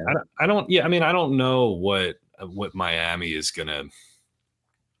I don't know what Miami is gonna.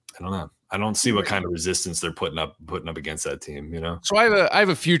 I don't know. I don't see what kind of resistance they're putting up against that team. So I have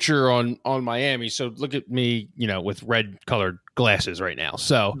a future on Miami. So look at me, with red colored glasses right now.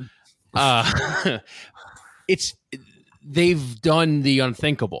 So, they've done the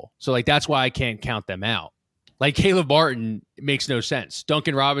unthinkable. So like, that's why I can't count them out. Like Caleb Martin makes no sense.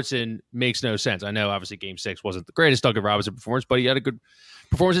 Duncan Robinson makes no sense. I know obviously game 6 wasn't the greatest Duncan Robinson performance, but he had a good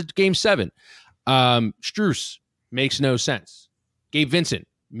performance at game 7. Strus makes no sense. Gabe Vincent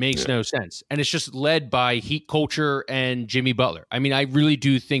makes no sense. And it's just led by Heat culture and Jimmy Butler. I mean, I really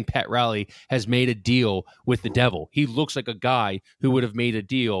do think Pat Riley has made a deal with the devil. He looks like a guy who would have made a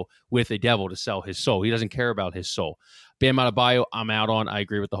deal with a devil to sell his soul. He doesn't care about his soul. Bam Adebayo, I'm out on. I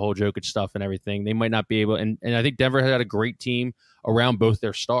agree with the whole Jokic stuff and everything. They might not be able, and I think Denver had a great team around both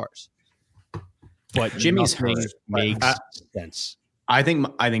their stars. But Jimmy's hurt makes sense. I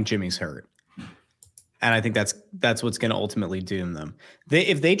think Jimmy's hurt. And I think that's what's going to ultimately doom them.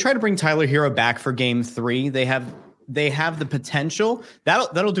 If they try to bring Tyler Hero back for game 3, they have the potential.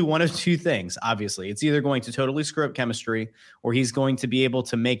 That'll do one of 2 things. Obviously, it's either going to totally screw up chemistry, or he's going to be able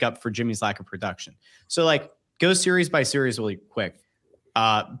to make up for Jimmy's lack of production. So like, go series by series really quick.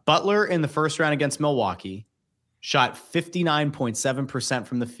 Butler in the first round against Milwaukee shot 59.7%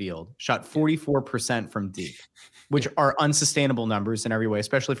 from the field, shot 44% from deep, which are unsustainable numbers in every way,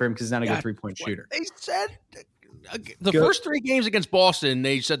 especially for him because he's not a good 3-point shooter. They said the first 3 games against Boston,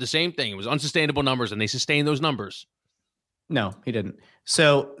 they said the same thing. It was unsustainable numbers, and they sustained those numbers. No, he didn't.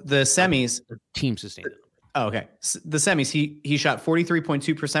 So the semis, team sustained it. Oh, okay. The semis, he shot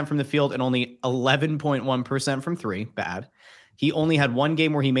 43.2% from the field and only 11.1% from 3. Bad. He only had 1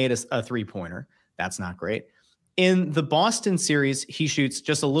 game where he made a 3-pointer. That's not great. In the Boston series, he shoots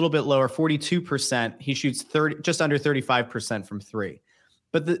just a little bit lower, 42%. He shoots just under 35% from 3.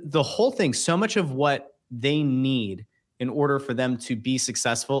 But the whole thing, so much of what they need in order for them to be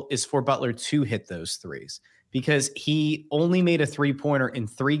successful is for Butler to hit those threes, because he only made a 3-pointer in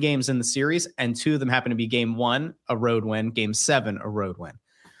 3 games in the series, and 2 of them happened to be game 1, a road win, game 7, a road win.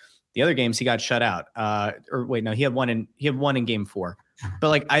 The other games he got shut out. He had one in game 4. But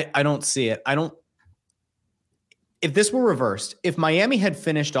like, I don't see it. if this were reversed, if Miami had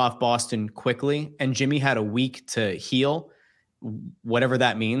finished off Boston quickly and Jimmy had a week to heal, whatever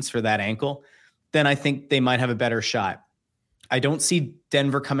that means for that ankle, then I think they might have a better shot. I don't see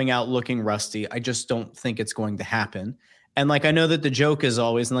Denver coming out looking rusty. I just don't think it's going to happen. And like, I know that the joke is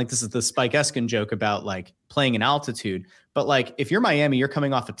always, and like, this is the Spike Eskin joke about like playing in altitude, but like, if you're Miami, you're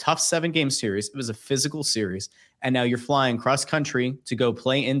coming off a tough 7-game series. It was a physical series. And now you're flying cross country to go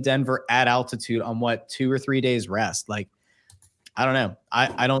play in Denver at altitude on what, 2 or 3 days rest. Like, I don't know.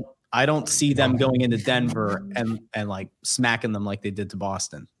 I don't see them going into Denver and like smacking them like they did to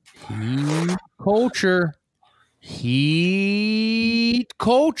Boston. Heat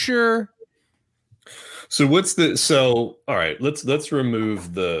culture. So all right, let's remove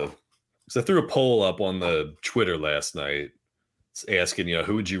so I threw a poll up on the Twitter last night asking,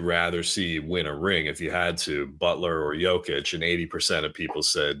 who would you rather see win a ring if you had to, Butler or Jokic? And 80% of people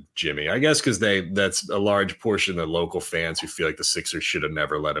said Jimmy. I guess because that's a large portion of the local fans who feel like the Sixers should have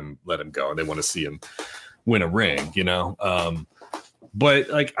never let him go, and they want to see him win a ring, But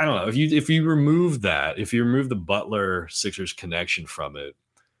like, I don't know, if you remove the Butler Sixers connection from it,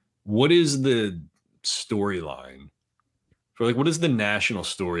 what is the storyline for, like, what is the national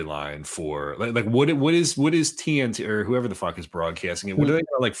storyline for like what is TNT or whoever the fuck is broadcasting it? What do they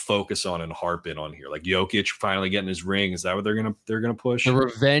like focus on and harp in on here? Like Jokic finally getting his ring. Is that what they're gonna push? The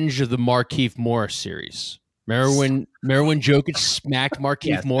revenge of the Markieff Morris series. Remember when Jokic smacked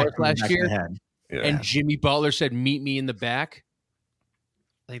Markieff Morris last year? Yeah. And Jimmy Butler said, "Meet me in the back."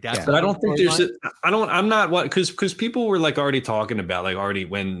 Like that's but I don't think there's I'm not what because people were like already talking about like already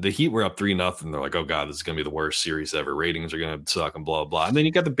when the Heat were up 3-0, they're like, oh god, this is gonna be the worst series ever. Ratings are gonna suck and blah blah. And then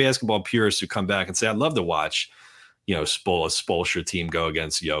you got the basketball purists who come back and say, I'd love to watch, a Spoelstra team go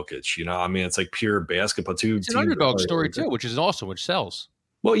against Jokic. I mean, it's like pure basketball too. It's an underdog story too, which sells.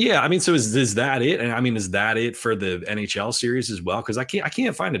 Well, yeah, I mean, so is that it? And I mean, is that it for the NHL series as well? Because I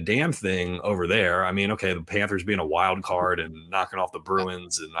can't find a damn thing over there. I mean, okay, the Panthers being a wild card and knocking off the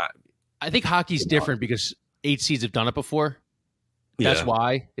Bruins, and I think hockey's different because 8 seeds have done it before. That's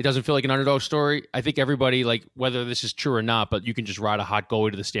why it doesn't feel like an underdog story. I think everybody, like, whether this is true or not, but you can just ride a hot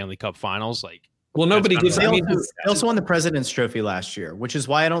goalie to the Stanley Cup Finals, like. Well, nobody gives. They also won the President's Trophy last year, which is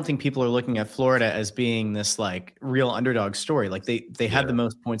why I don't think people are looking at Florida as being this like real underdog story. Like they had the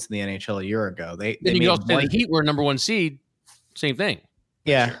most points in the NHL a year ago. Then you can also say the Heat were number 1 seed. Same thing.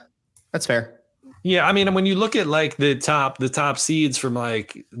 Yeah, that's fair. Yeah, I mean, when you look at like the top seeds from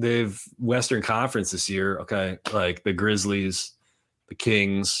like the Western Conference this year, okay, like the Grizzlies, the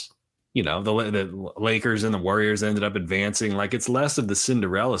Kings. The Lakers and the Warriors ended up advancing. Like, it's less of the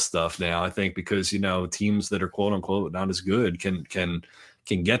Cinderella stuff now, I think, because, teams that are quote unquote not as good can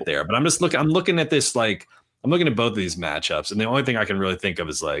get there. But I'm looking at this, like, I'm looking at both of these matchups. And the only thing I can really think of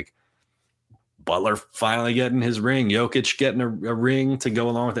is like Butler finally getting his ring, Jokic getting a ring to go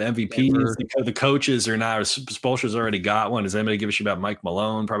along with the MVP. The coaches are not, Spoelstra's already got one. Does anybody give a shit about Mike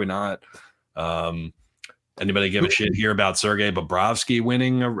Malone? Probably not. Anybody give a shit here about Sergei Bobrovsky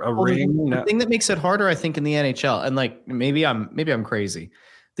winning a ring? The thing that makes it harder, I think, in the NHL, and like maybe I'm crazy.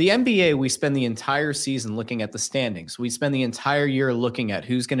 The NBA, we spend the entire season looking at the standings. We spend the entire year looking at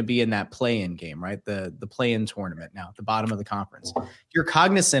who's going to be in that play-in game, right? The play-in tournament now at the bottom of the conference. You're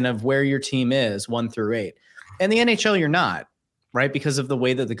cognizant of where your team is 1 through 8. And the NHL, you're not, right? Because of the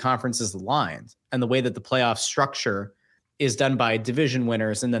way that the conference is aligned and the way that the playoff structure is done by division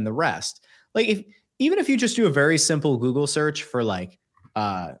winners and then the rest. Like even if you just do a very simple Google search for like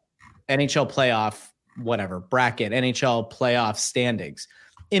NHL playoff, whatever, bracket, NHL playoff standings,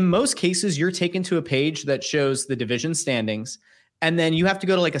 in most cases, you're taken to a page that shows the division standings, and then you have to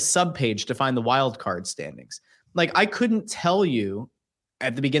go to like a sub page to find the wild card standings. Like, I couldn't tell you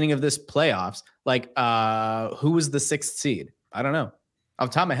at the beginning of this playoffs, like who was the 6th seed. I don't know. Off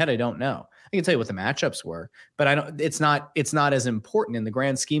the top of my head, I don't know. I can tell you what the matchups were, but I don't. It's not as important in the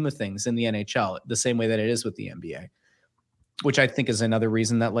grand scheme of things in the NHL, the same way that it is with the NBA, which I think is another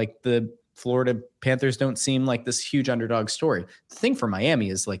reason that like the Florida Panthers don't seem like this huge underdog story. The thing for Miami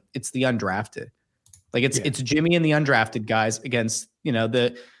is like it's the undrafted, like it's Jimmy and the undrafted guys against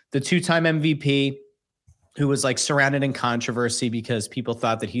the 2-time MVP who was like surrounded in controversy because people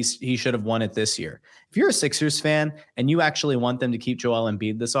thought that he should have won it this year. If you're a Sixers fan and you actually want them to keep Joel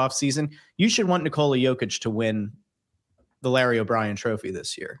Embiid this offseason, you should want Nikola Jokic to win the Larry O'Brien trophy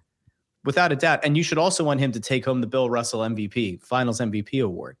this year, without a doubt. And you should also want him to take home the Bill Russell MVP, Finals MVP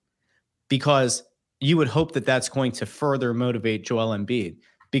award, because you would hope that that's going to further motivate Joel Embiid,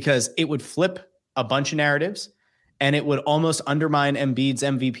 because it would flip a bunch of narratives and it would almost undermine Embiid's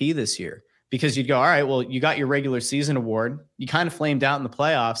MVP this year. because you'd go, all right, well, you got your regular season award. You kind of flamed out in the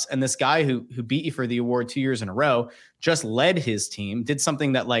playoffs. And this guy who beat you for the award 2 years in a row just led his team, did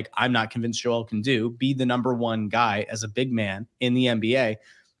something that like, I'm not convinced Joel can do, be the number one guy as a big man in the NBA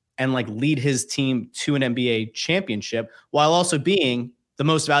and like lead his team to an NBA championship while also being the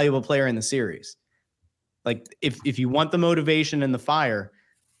most valuable player in the series. Like if you want the motivation and the fire,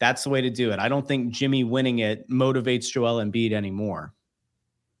 that's the way to do it. I don't think Jimmy winning it motivates Joel Embiid anymore.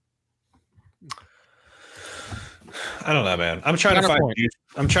 I don't know, man. I'm trying to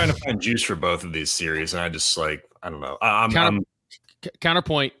find juice for both of these series, and I just like I don't know.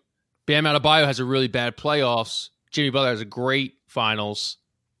 Counterpoint: Bam Adebayo has a really bad playoffs. Jimmy Butler has a great finals.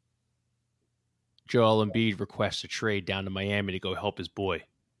 Joel Embiid requests a trade down to Miami to go help his boy.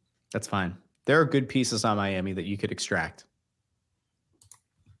 That's fine. There are good pieces on Miami that you could extract.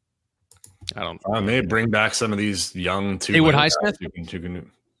 I don't. Maybe bring back some of these young Haywood Highsmith.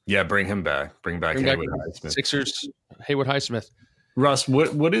 Yeah, bring him back. Bring back Haywood Highsmith. Sixers. Haywood Highsmith. Russ,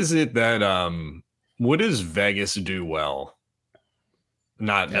 what is it that what does Vegas do well?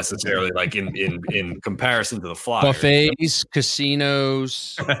 Not necessarily like in comparison to the Flyers. Buffets,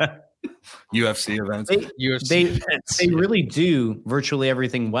 casinos, UFC events. They really do virtually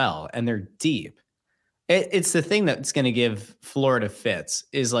everything well, and they're deep. It's the thing that's going to give Florida fits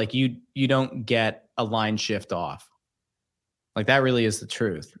is like you don't get a line shift off. Like that really is the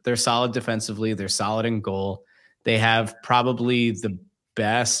truth. They're solid defensively. They're solid in goal. They have probably the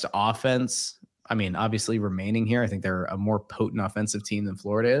best offense. I mean, obviously remaining here, I think they're a more potent offensive team than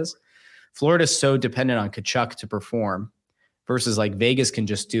Florida is. Florida's so dependent on Kachuk to perform versus like Vegas can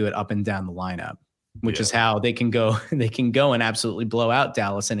just do it up and down the lineup, which is how they can go and absolutely blow out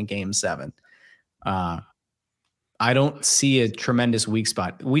Dallas in a game 7. I don't see a tremendous weak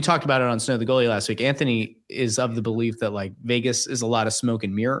spot. We talked about it on Snow the Goalie last week. Anthony is of the belief that like Vegas is a lot of smoke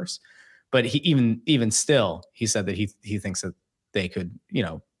and mirrors, but he even still, he said that he thinks that they could,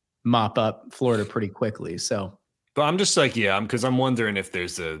 mop up Florida pretty quickly. So, but I'm just like, because I'm wondering if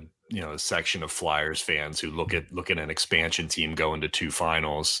there's a section of Flyers fans who look at an expansion team going to 2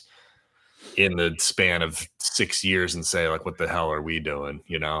 finals in the span of 6 years and say like, what the hell are we doing?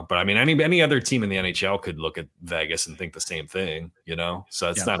 But I mean, any other team in the NHL could look at Vegas and think the same thing, so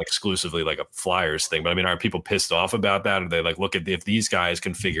it's not exclusively like a Flyers thing, but I mean, are people pissed off about that? Or they like, look at if these guys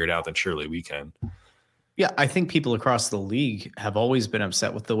can figure it out, then surely we can. Yeah. I think people across the league have always been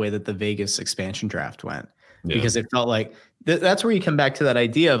upset with the way that the Vegas expansion draft went because it felt like that's where you come back to that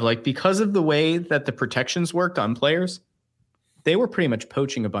idea of like, because of the way that the protections worked on players, they were pretty much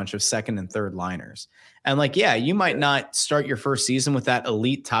poaching a bunch of second and third liners. And like, you might not start your first season with that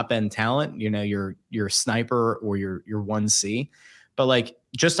elite top end talent, your sniper or your 1C, but like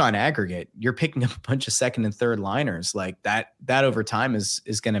just on aggregate, you're picking up a bunch of second and third liners like that over time is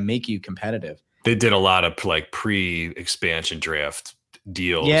going to make you competitive. They did a lot of like pre-expansion draft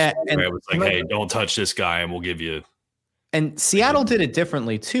deals. Yeah. And it was like, hey, don't touch this guy and we'll give you. And Seattle did it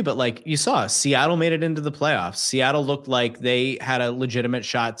differently too, but like you saw, Seattle made it into the playoffs. Seattle looked like they had a legitimate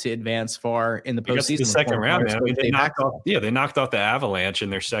shot to advance far in the postseason. The second round, man. I mean, they knocked off the Avalanche in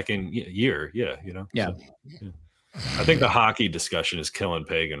their second year. Yeah, Yeah. So, I think the hockey discussion is killing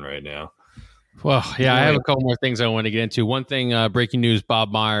Pagan right now. Well, I have a couple more things I want to get into. One thing, breaking news: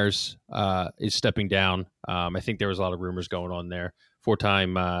 Bob Myers is stepping down. I think there was a lot of rumors going on there.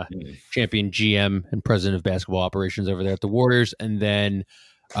 4-time champion GM and president of basketball operations over there at the Warriors. And then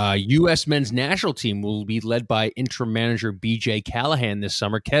U.S. men's national team will be led by interim manager BJ Callahan this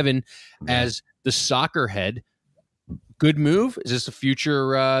summer. Kevin, as the soccer head, good move? Is this the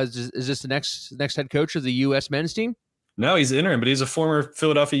future? Is this the next head coach of the U.S. men's team? No, he's interim, but he's a former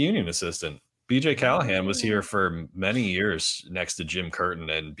Philadelphia Union assistant. BJ Callahan was here for many years next to Jim Curtin,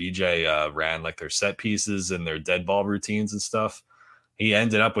 and BJ ran like their set pieces and their dead ball routines and stuff. He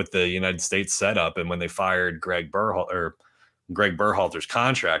ended up with the United States setup, and when they fired Greg Berhalter's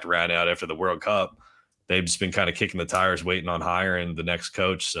contract ran out after the World Cup, they've just been kind of kicking the tires, waiting on hiring the next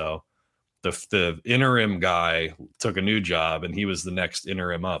coach. So the interim guy took a new job, and he was the next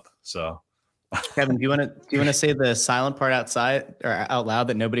interim up. So, Kevin, do you want to say the silent part outside or out loud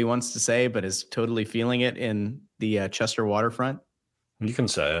that nobody wants to say, but is totally feeling it in the Chester waterfront? You can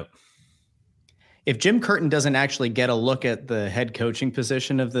say it. If Jim Curtin doesn't actually get a look at the head coaching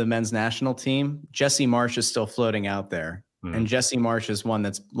position of the men's national team, Jesse Marsh is still floating out there. And Jesse Marsh is one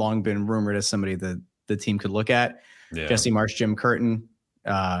that's long been rumored as somebody that the team could look at. Yeah. Jesse Marsh, Jim Curtin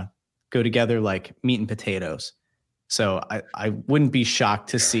go together like meat and potatoes. So I wouldn't be shocked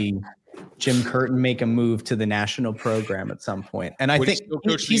to see Jim Curtin make a move to the national program at some point. And I think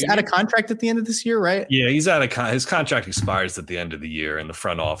he's out of contract at the end of this year, right? Yeah, he's out of his contract expires at the end of the year, and the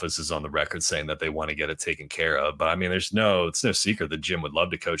front office is on the record saying that they want to get it taken care of. But I mean, it's no secret that Jim would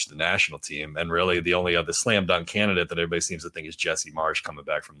love to coach the national team. And really the only other slam dunk candidate that everybody seems to think is Jesse Marsh coming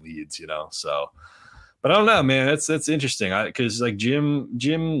back from Leeds, So, but I don't know, man. That's interesting. Because like Jim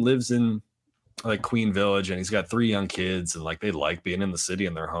lives in like Queen Village, and he's got 3 young kids, and like they like being in the city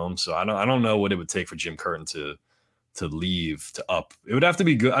and their home. So I don't know what it would take for Jim Curtin to leave to up. It would have to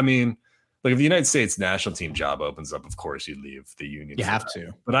be good. I mean, like if the United States national team job opens up, of course you'd leave the union. You have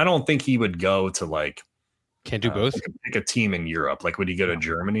to, but I don't think he would go to like can't do both. Pick a team in Europe. Like would he go to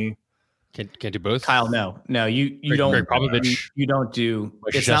Germany? Can't do both. Kyle, no, you don't. You don't do.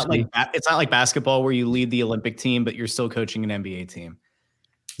 It's not like basketball where you lead the Olympic team, but you're still coaching an NBA team.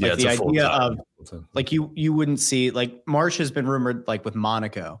 Like the idea of like you wouldn't see like Marsh has been rumored like with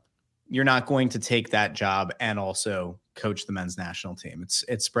Monaco. You're not going to take that job and also coach the men's national team.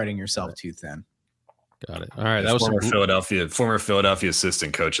 It's spreading yourself too thin. Got it. All right, that was former Philadelphia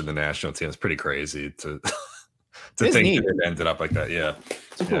assistant coach of the national team. It's pretty crazy to think that it ended up like that. Yeah,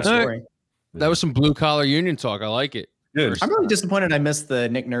 it's a cool story. That was some blue collar union talk. I like it. Good. I'm really disappointed I missed the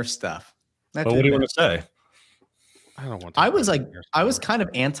Nick Nurse stuff. What do you want to say? I don't want to. I was kind of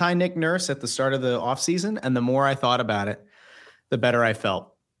anti Nick Nurse at the start of the offseason, and the more I thought about it, the better I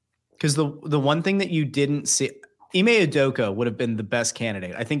felt. Because the one thing that you didn't see, Ime Udoka would have been the best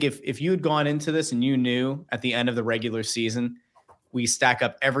candidate. I think if you had gone into this and you knew at the end of the regular season, we stack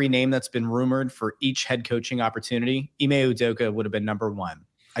up every name that's been rumored for each head coaching opportunity, Ime Udoka would have been number 1.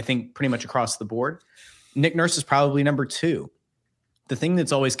 I think pretty much across the board. Nick Nurse is probably number 2. The thing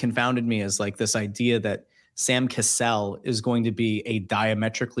that's always confounded me is like this idea that Sam Cassell is going to be a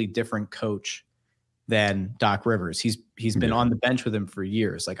diametrically different coach than Doc Rivers. He's been on the bench with him for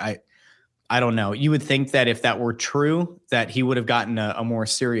years. Like I don't know. You would think that if that were true, that he would have gotten a more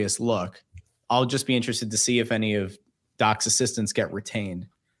serious look. I'll just be interested to see if any of Doc's assistants get retained.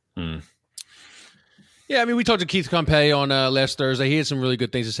 Yeah, I mean, we talked to Keith Compay on last Thursday. He had some really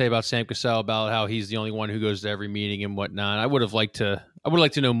good things to say about Sam Cassell, about how he's the only one who goes to every meeting and whatnot. I would like to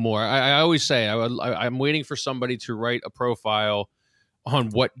know more. I always say I'm waiting for somebody to write a profile on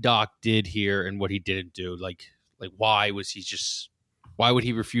what Doc did here and what he didn't do. Like why would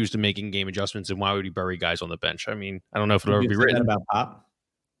he refuse to make in-game adjustments, and why would he bury guys on the bench? I mean, I don't know if it'll ever be written about Pop.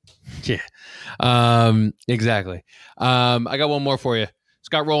 Yeah, exactly. I got one more for you.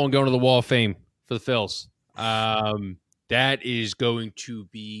 Scott Rolen going to the Wall of Fame for the Phils. That is going to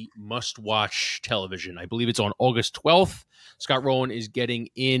be must-watch television. I believe it's on August 12th. Scott Rolen is getting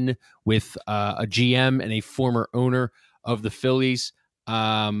in with a GM and a former owner of the Phillies.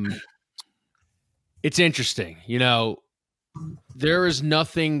 It's interesting. There is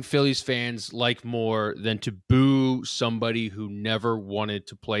nothing Phillies fans like more than to boo somebody who never wanted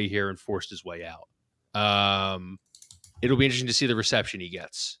to play here and forced his way out. It'll be interesting to see the reception he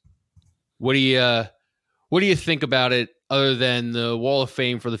gets. What do you think about it, other than the Wall of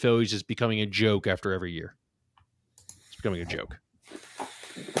Fame for the Phillies is becoming a joke after every year? It's becoming a joke.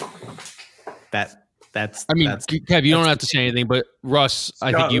 Kev, you don't have to say anything, but Russ,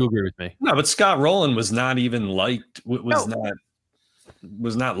 Scott, I think you agree with me. No, but Scott Rolen was not even liked. Was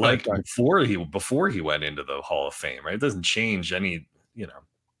not liked before he went into the Hall of Fame, right? It doesn't change any.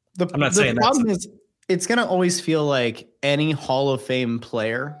 I'm not saying the problem is it's going to always feel like any Hall of Fame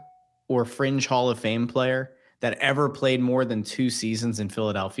player or fringe Hall of Fame player that ever played more than 2 seasons in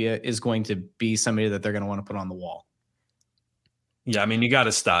Philadelphia is going to be somebody that they're going to want to put on the wall. Yeah, I mean, you got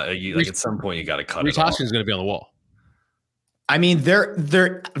to stop. At some point, you got to cut it off. Hoskins is going to be on the wall. I mean,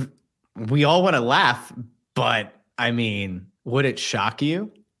 we all want to laugh, but I mean, would it shock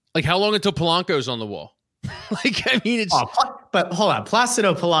you? Like, how long until Polanco's on the wall? It's. But hold on,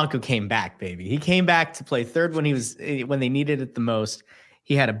 Placido Polanco came back, baby. He came back to play third when they needed it the most.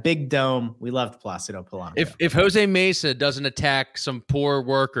 He had a big dome. We loved Placido Polanco. If Jose Mesa doesn't attack some poor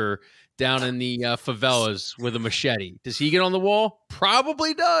worker down in the favelas with a machete, does he get on the wall?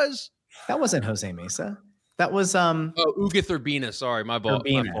 Probably does. That wasn't Jose Mesa. That was Ugueth Urbina. Sorry, my fault.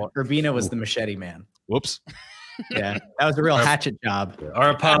 Urbina was the machete man. Whoops. Yeah, that was a real hatchet job. Our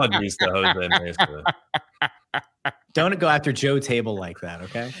apologies to Jose Mesa. Don't go after Joe Table like that,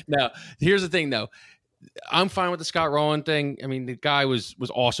 okay? No, here's the thing, though. I'm fine with the Scott Rolen thing. I mean, the guy was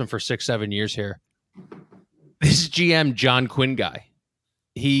awesome for 6-7 years here. This GM John Quinn guy,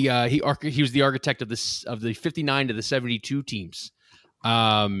 he was the architect of the 59 to the 72 teams.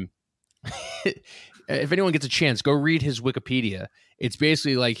 If anyone gets a chance, go read his Wikipedia. It's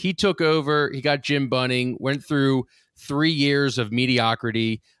basically like he took over. He got Jim Bunning, went through 3 years of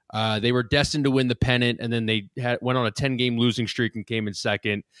mediocrity. They were destined to win the pennant, and then they went on a 10-game losing streak and came in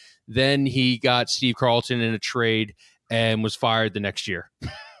second. Then he got Steve Carlton in a trade and was fired the next year.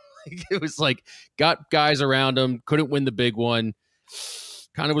 It was like, got guys around him, couldn't win the big one,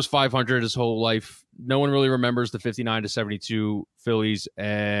 kind of was 500 his whole life. No one really remembers the 59-72 Phillies,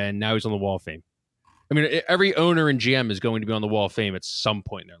 and now he's on the Wall of Fame. I mean, every owner and GM is going to be on the Wall of Fame at some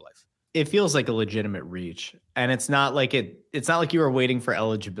point in their life. It feels like a legitimate reach, and it's not like you were waiting for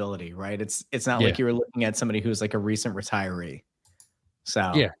eligibility, right? It's not like you were looking at somebody who's like a recent retiree.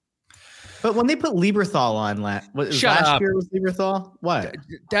 So yeah. But when they put Lieberthal on last year was Lieberthal? What?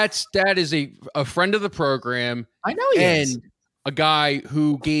 That is a friend of the program. I know he is. A guy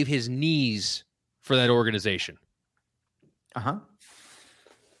who gave his knees for that organization. Uh-huh.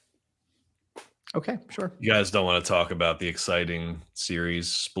 Okay, sure. You guys don't want to talk about the exciting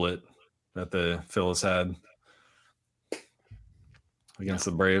series split that the Phillies had against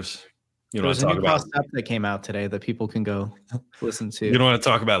the Braves? You don't want to talk about stuff that came out today that people can go listen to. You don't want to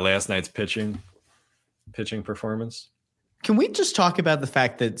talk about last night's pitching performance? Can we just talk about the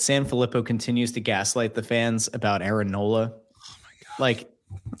fact that Sanfilippo continues to gaslight the fans about Aaron Nola? Oh my God.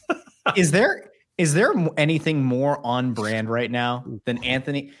 Like, is there anything more on brand right now than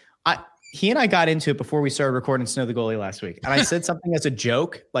Anthony? He and I got into it before we started recording Snow the Goalie last week. And I said something as a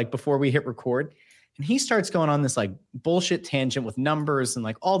joke, like before we hit record. And he starts going on this like bullshit tangent with numbers and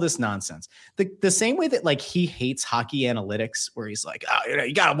like all this nonsense. The same way that like he hates hockey analytics, where he's like, oh,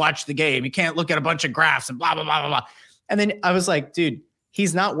 you got to watch the game. You can't look at a bunch of graphs and blah, blah, blah, blah, blah. And then I was like, dude,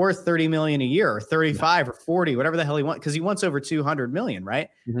 he's not worth 30 million a year or 35 or 40, whatever the hell he wants. Because he wants over 200 million, right?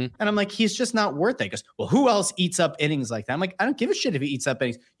 Mm-hmm. And I'm like, he's just not worth it. He goes, well, who else eats up innings like that? I'm like, I don't give a shit if he eats up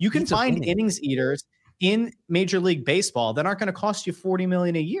innings. You can find innings eaters in Major League Baseball that aren't going to cost you 40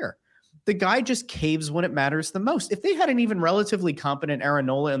 million a year. The guy just caves when it matters the most. If they had an even relatively competent Aaron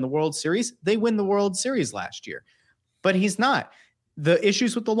Nola in the World Series, they win the World Series last year. But he's not. The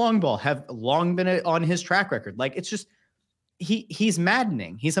issues with the long ball have long been on his track record. Like, it's just, he's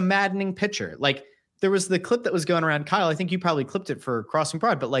maddening. He's a maddening pitcher. Like, there was the clip that was going around, Kyle. I think you probably clipped it for Crossing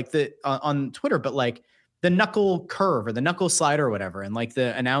Broad, but like on Twitter, but like the knuckle curve or the knuckle slider or whatever. And like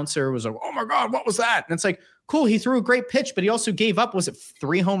the announcer was like, oh my God, what was that? And it's like, cool. He threw a great pitch, but he also gave up, was it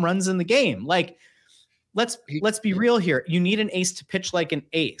 3 home runs in the game? Like, let's be real here. You need an ace to pitch like an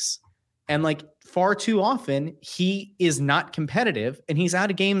ace. And like far too often he is not competitive and he's out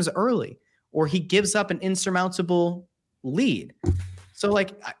of games early, or he gives up an insurmountable lead. So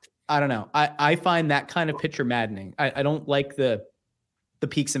like, I don't know. I find that kind of pitcher maddening. I don't like the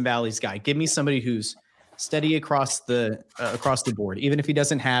peaks and valleys guy. Give me somebody who's steady across the board, even if he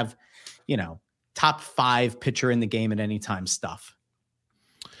doesn't have, top 5 pitcher in the game at any time stuff.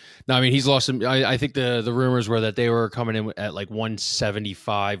 No, I mean, he's lost some. I think the rumors were that they were coming in at like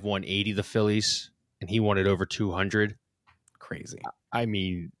 175, 180, the Phillies, and he wanted over 200. Crazy. I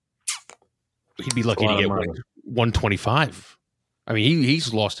mean, he'd be lucky to get 125. I mean,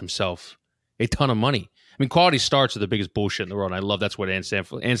 he's lost himself a ton of money. I mean, quality starts are the biggest bullshit in the world. And I love that's what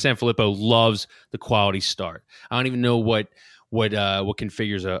Sanfilippo loves, the quality start. I don't even know what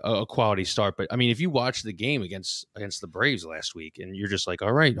configures a quality start. But I mean, if you watch the game against the Braves last week and you're just like,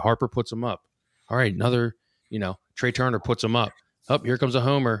 all right, Harper puts him up. All right, another, Trey Turner puts him up. Oh, here comes a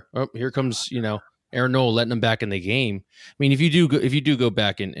homer. Oh, here comes, Aaron Nola letting him back in the game. I mean, if you do go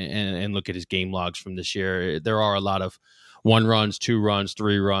back and look at his game logs from this year, there are a lot of 1 runs, 2 runs,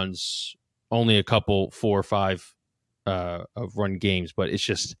 3 runs, only a couple 4 or 5 of run games. But it's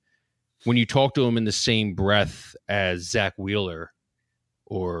just, when you talk to him in the same breath as Zach Wheeler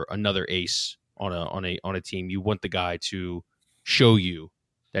or another ace on a team, you want the guy to show you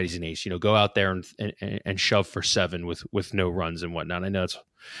that he's an ace. Go out there and shove for 7 with no runs and whatnot. I know it's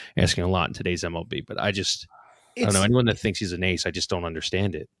asking a lot in today's MLB, but I don't know. Anyone that thinks he's an ace, I just don't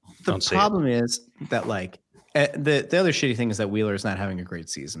understand it. The problem is that like the other shitty thing is that Wheeler's not having a great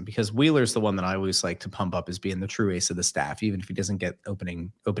season, because Wheeler's the one that I always like to pump up as being the true ace of the staff, even if he doesn't get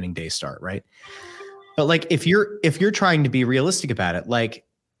opening day start, right? But like if you're trying to be realistic about it, like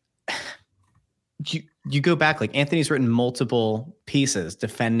you go back, like Anthony's written multiple pieces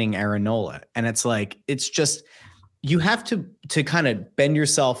defending Aaron Nola, and it's like, it's just, you have to kind of bend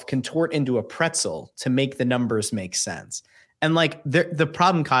yourself, contort into a pretzel to make the numbers make sense. And like the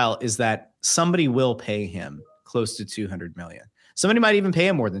problem, Kyle, is that somebody will pay him close to 200 million. Somebody might even pay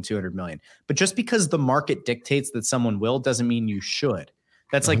him more than 200 million. But just because the market dictates that someone will doesn't mean you should.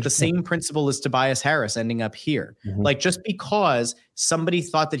 That's like the same principle as Tobias Harris ending up here. Mm-hmm. Like, just because somebody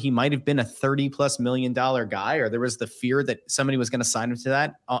thought that he might have been a $30+ million guy, or there was the fear that somebody was going to sign him to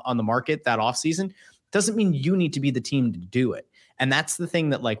that on the market that offseason, doesn't mean you need to be the team to do it. And that's the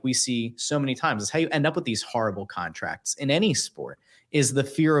thing that like we see so many times. Is how you end up with these horrible contracts in any sport is the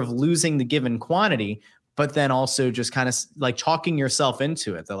fear of losing the given quantity, but then also just kind of like talking yourself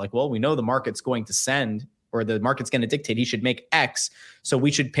into it. They're like, well, we know the market's going to send, or the market's going to dictate he should make X, so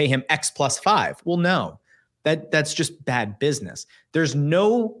we should pay him X plus 5. Well, no, that's just bad business. There's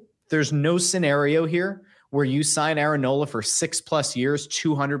no scenario here where you sign Aaron Nola for 6+ years,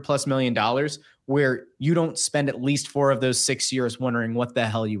 $200+ million, where you don't spend at least 4 of those 6 years wondering what the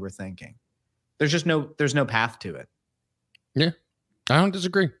hell you were thinking. There's no path to it. Yeah, I don't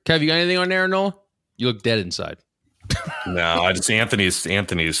disagree. Kev, you got anything on Aaron Nola? You look dead inside. No, I just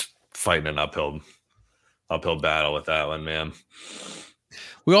Anthony's fighting an uphill battle with that one, man.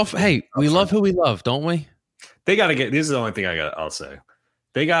 We love who we love, don't we? They got to get. This is the only thing I'll say.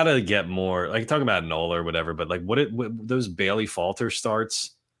 They got to get more. Like talking about Nola or whatever, but like what those Bailey Falter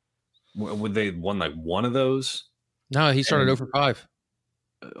starts. Would they won like one of those? No, he started 0 for 5.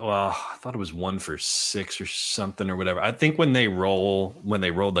 Well, I thought it was 1 for 6 or something or whatever. I think when they rolled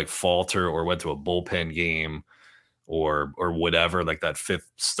like Falter or went to a bullpen game or whatever, like that 5th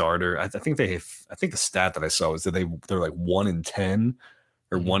starter, I think the stat that I saw was that they're like 1-10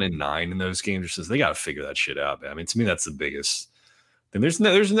 or 1-9 in those games. Or so they got to figure that shit out, man. I mean, to me, that's the biggest thing. There's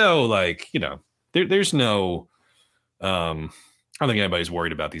no like, there's no, I don't think anybody's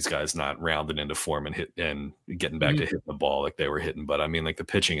worried about these guys not rounding into form and getting back to hitting the ball like they were hitting. But I mean, like the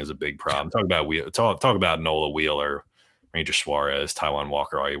pitching is a big problem. Talk about Nola, Wheeler, Ranger Suarez, Taijuan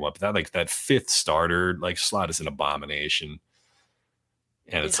Walker, all you want. But that 5th starter like slot is an abomination.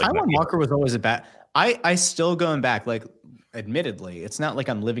 And it's Taijuan Walker was always a bad. I still going back, like, admittedly, it's not like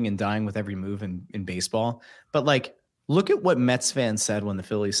I'm living and dying with every move in baseball, but like, look at what Mets fans said when the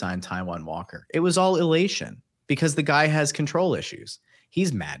Phillies signed Taijuan Walker. It was all elation. Because the guy has control issues.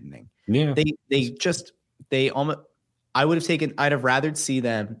 He's maddening. Yeah. I'd have rather see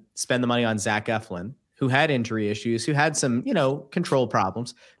them spend the money on Zach Eflin, who had injury issues, who had some, control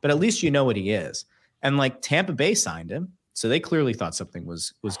problems, but at least you know what he is. And like Tampa Bay signed him. So they clearly thought something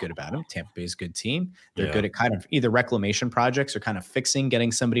was good about him. Tampa Bay's a good team. They're good at kind of either reclamation projects or kind of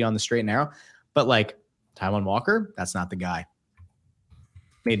getting somebody on the straight and narrow. But like Taijuan Walker, that's not the guy.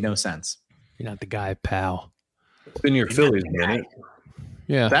 Made no sense. You're not the guy, pal. It's been your Phillies, man.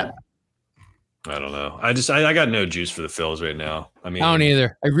 Yeah. I don't know. I got no juice for the Phils right now. I mean, I don't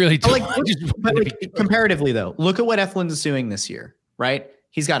either. I really don't. Comparatively, though, look at what Eflin is doing this year, right?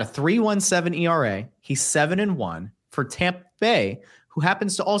 He's got a 3.17 ERA. He's 7-1 for Tampa Bay, who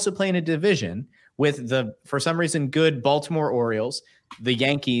happens to also play in a division with the, for some reason, good Baltimore Orioles, the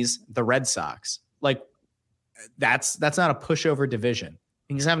Yankees, the Red Sox. Like, that's not a pushover division.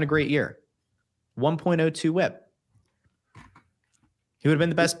 He's having a great year. 1.02 whip. He would have been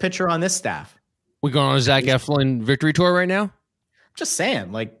the best pitcher on this staff. We going on a Zach Eflin victory tour right now? Just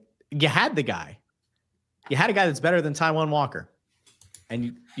saying, like, you had the guy. You had a guy that's better than Taijuan Walker.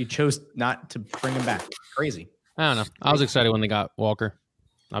 And you chose not to bring him back. Crazy. I don't know. I was excited when they got Walker.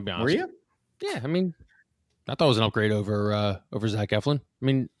 I'll be honest. Were you? Yeah, I mean, I thought it was an upgrade over Zach Eflin. I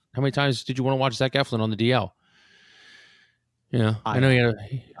mean, how many times did you want to watch Zach Eflin on the DL? I know you had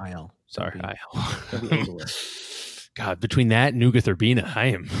IL. Sorry, IL. God, between that and Nuga Thurbina,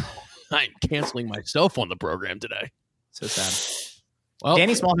 I'm canceling myself on the program today. So sad. Well,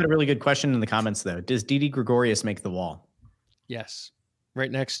 Danny Small had a really good question in the comments, though. Does Didi Gregorius make the wall? Yes. Right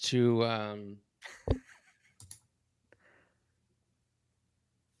next to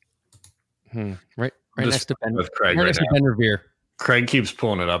right next to Ben, Craig right next to Ben Revere. Craig keeps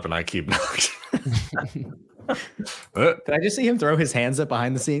pulling it up and I keep Did I just see him throw his hands up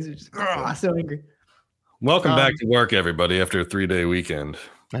behind the scenes? Just, so angry. Welcome back to work, everybody, after a 3-day weekend.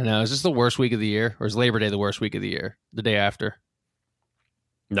 I know. Is this the worst week of the year? Or is Labor Day the worst week of the year? The day after?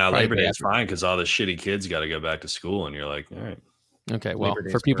 No, Labor Day is fine because all the shitty kids got to go back to school, and you're like, all right. Okay, well,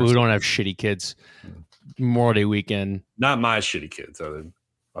 for people who don't have shitty kids, Memorial Day weekend. Not my shitty kids,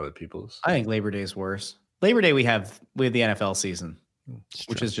 other people's. I think Labor Day is worse. Labor Day, we have the NFL season,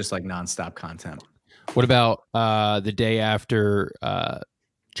 which is just like nonstop content. What about the day after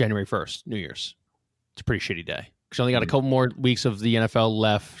January 1st, New Year's? It's a pretty shitty day. Because you only got a couple more weeks of the NFL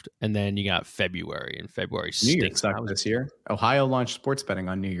left, and then you got February, and February stinks. New Year's sucked this year. Ohio launched sports betting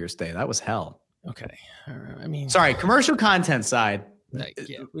on New Year's Day. That was hell. Okay. I mean, sorry, commercial content side.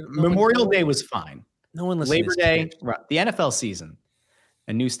 Memorial Day was fine. No one listens. Labor Day, the NFL season,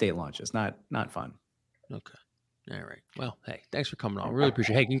 and new state launches. Not fun. Okay. All right. Well, hey, thanks for coming on. Really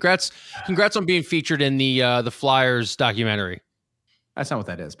appreciate it. Hey, congrats on being featured in the Flyers documentary. That's not what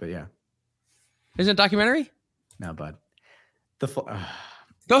that is, but yeah. Isn't it a documentary? No, bud.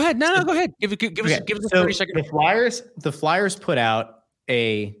 Go ahead. No, go ahead. Give us a 30-second. The Flyers put out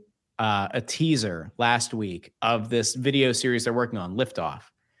a teaser last week of this video series they're working on, Liftoff,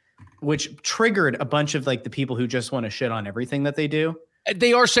 which triggered a bunch of like the people who just want to shit on everything that they do.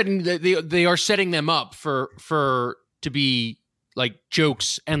 They are setting them up for to be like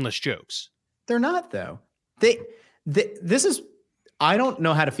jokes, endless jokes. They're not though. This is, I don't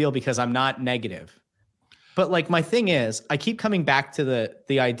know how to feel because I'm not negative, but like my thing is, I keep coming back to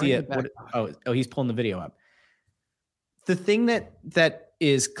the idea. He's pulling the video up. The thing that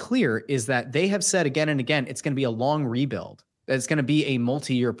is clear is that they have said again and again, it's going to be a long rebuild. It's going to be a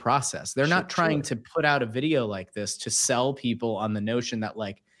multi-year process. They're not trying to put out a video like this to sell people on the notion that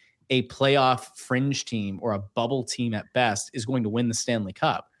like a playoff fringe team or a bubble team at best is going to win the Stanley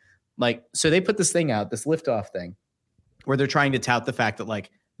Cup. Like, so they put this thing out, this Liftoff thing, where they're trying to tout the fact that like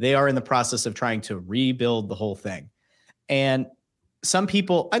they are in the process of trying to rebuild the whole thing. And some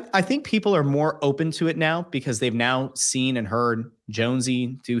people, I think people are more open to it now because they've now seen and heard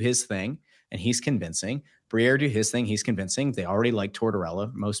Jonesy do his thing and he's convincing. Briere do his thing, he's convincing. They already liked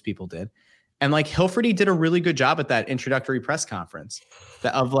Tortorella. Most people did. And like Hilferty did a really good job at that introductory press conference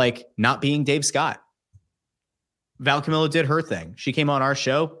of like not being Dave Scott. Val Camillo did her thing. She came on our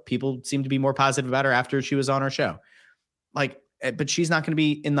show. People seemed to be more positive about her after she was on our show. Like, but she's not going to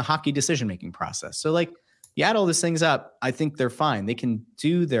be in the hockey decision-making process. So like, you add all these things up, I think they're fine. They can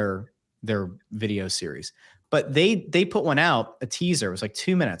do their video series. But they put one out, a teaser. It was like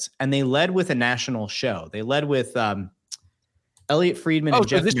 2 minutes, and they led with a national show. They led with Elliot Friedman and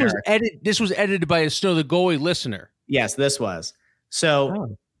Jeff Merrick. This was edited by a Snow the Goalie listener. Yes, this was.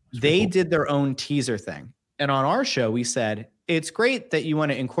 So they did their own teaser thing. And on our show, we said, it's great that you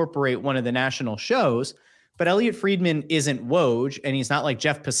want to incorporate one of the national shows, but Elliot Friedman isn't Woj, and he's not like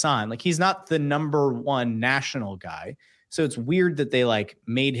Jeff Passan. Like, he's not the number one national guy. So it's weird that they like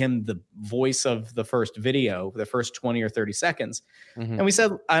made him the voice of the first video, the first 20 or 30 seconds. Mm-hmm. And we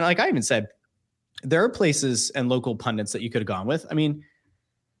said, like I even said, there are places and local pundits that you could have gone with. I mean,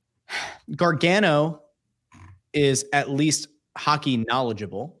 Gargano is at least hockey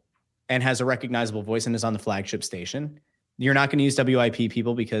knowledgeable and has a recognizable voice and is on the flagship station. You're not going to use WIP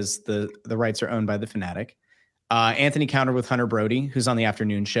people because the rights are owned by the Fanatic. Anthony countered with Hunter Brody, who's on the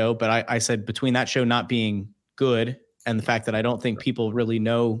afternoon show. But I said between that show not being good and the fact that I don't think people really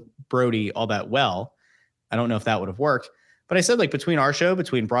know Brody all that well, I don't know if that would have worked. But I said, like, between our show,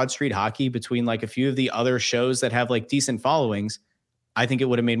 between Broad Street Hockey, between like a few of the other shows that have like decent followings, I think it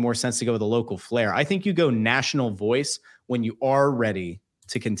would have made more sense to go with a local flair. I think you go national voice when you are ready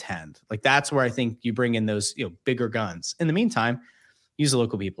to contend. Like, that's where I think you bring in those, you know, bigger guns. In the meantime, use the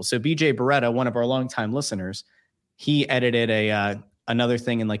local people. So BJ Beretta, one of our longtime listeners, he edited another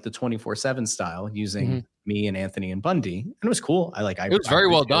thing in like the 24/7 style using me and Anthony and Bundy. And it was cool. It was very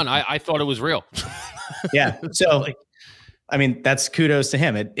well done. I thought it was real. Yeah. So I mean, that's kudos to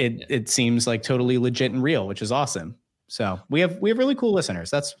him. It seems like totally legit and real, which is awesome. So we have really cool listeners.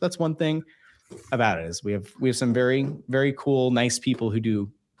 That's one thing about it is we have some very, very cool, nice people who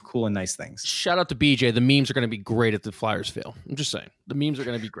do cool and nice things. Shout out to BJ. The memes are going to be great at the Flyers fail. I'm just saying. The memes are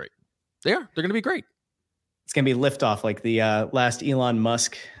going to be great. They're going to be great. It's going to be liftoff like the last Elon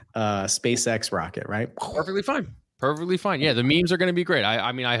Musk SpaceX rocket, right? Perfectly fine. Yeah, the memes are going to be great.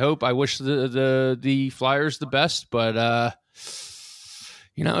 I mean, I wish the Flyers the best, but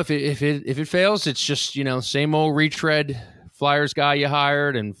you know, if it fails, it's just, you know, same old retread Flyers guy you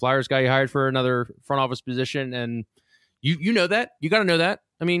hired and Flyers guy you hired for another front office position, and you know that. You got to know that.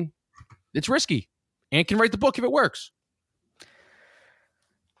 I mean, it's risky. Ant can write the book if it works.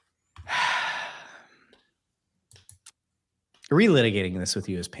 Relitigating this with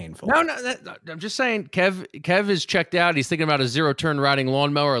you is painful. No, I'm just saying. Kev is checked out. He's thinking about a 0-turn riding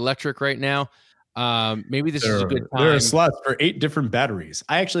lawnmower electric right now. Maybe this is a good time. There are slots for 8 different batteries.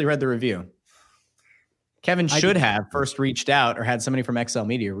 I actually read the review. Kevin should have first reached out or had somebody from XL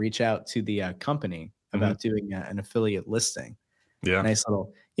Media reach out to the company about doing an affiliate listing. Yeah, nice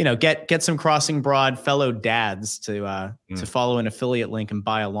little, you know, get some Crossing Broad fellow dads to follow an affiliate link and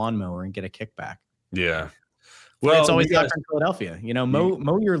buy a lawnmower and get a kickback. Yeah. Well, it's always tough in Philadelphia. You know,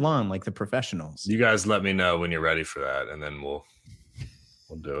 mow your lawn like the professionals. You guys let me know when you're ready for that, and then we'll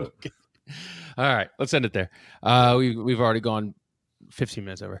do it. Okay. All right, let's end it there. We've already gone 15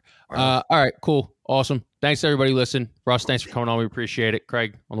 minutes over. All right, cool, awesome. Thanks to everybody listen. Russ, thanks for coming on. We appreciate it.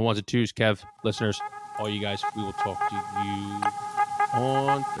 Craig on the ones and twos. Kev, listeners, all you guys. We will talk to you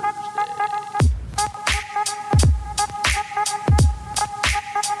on Thursday.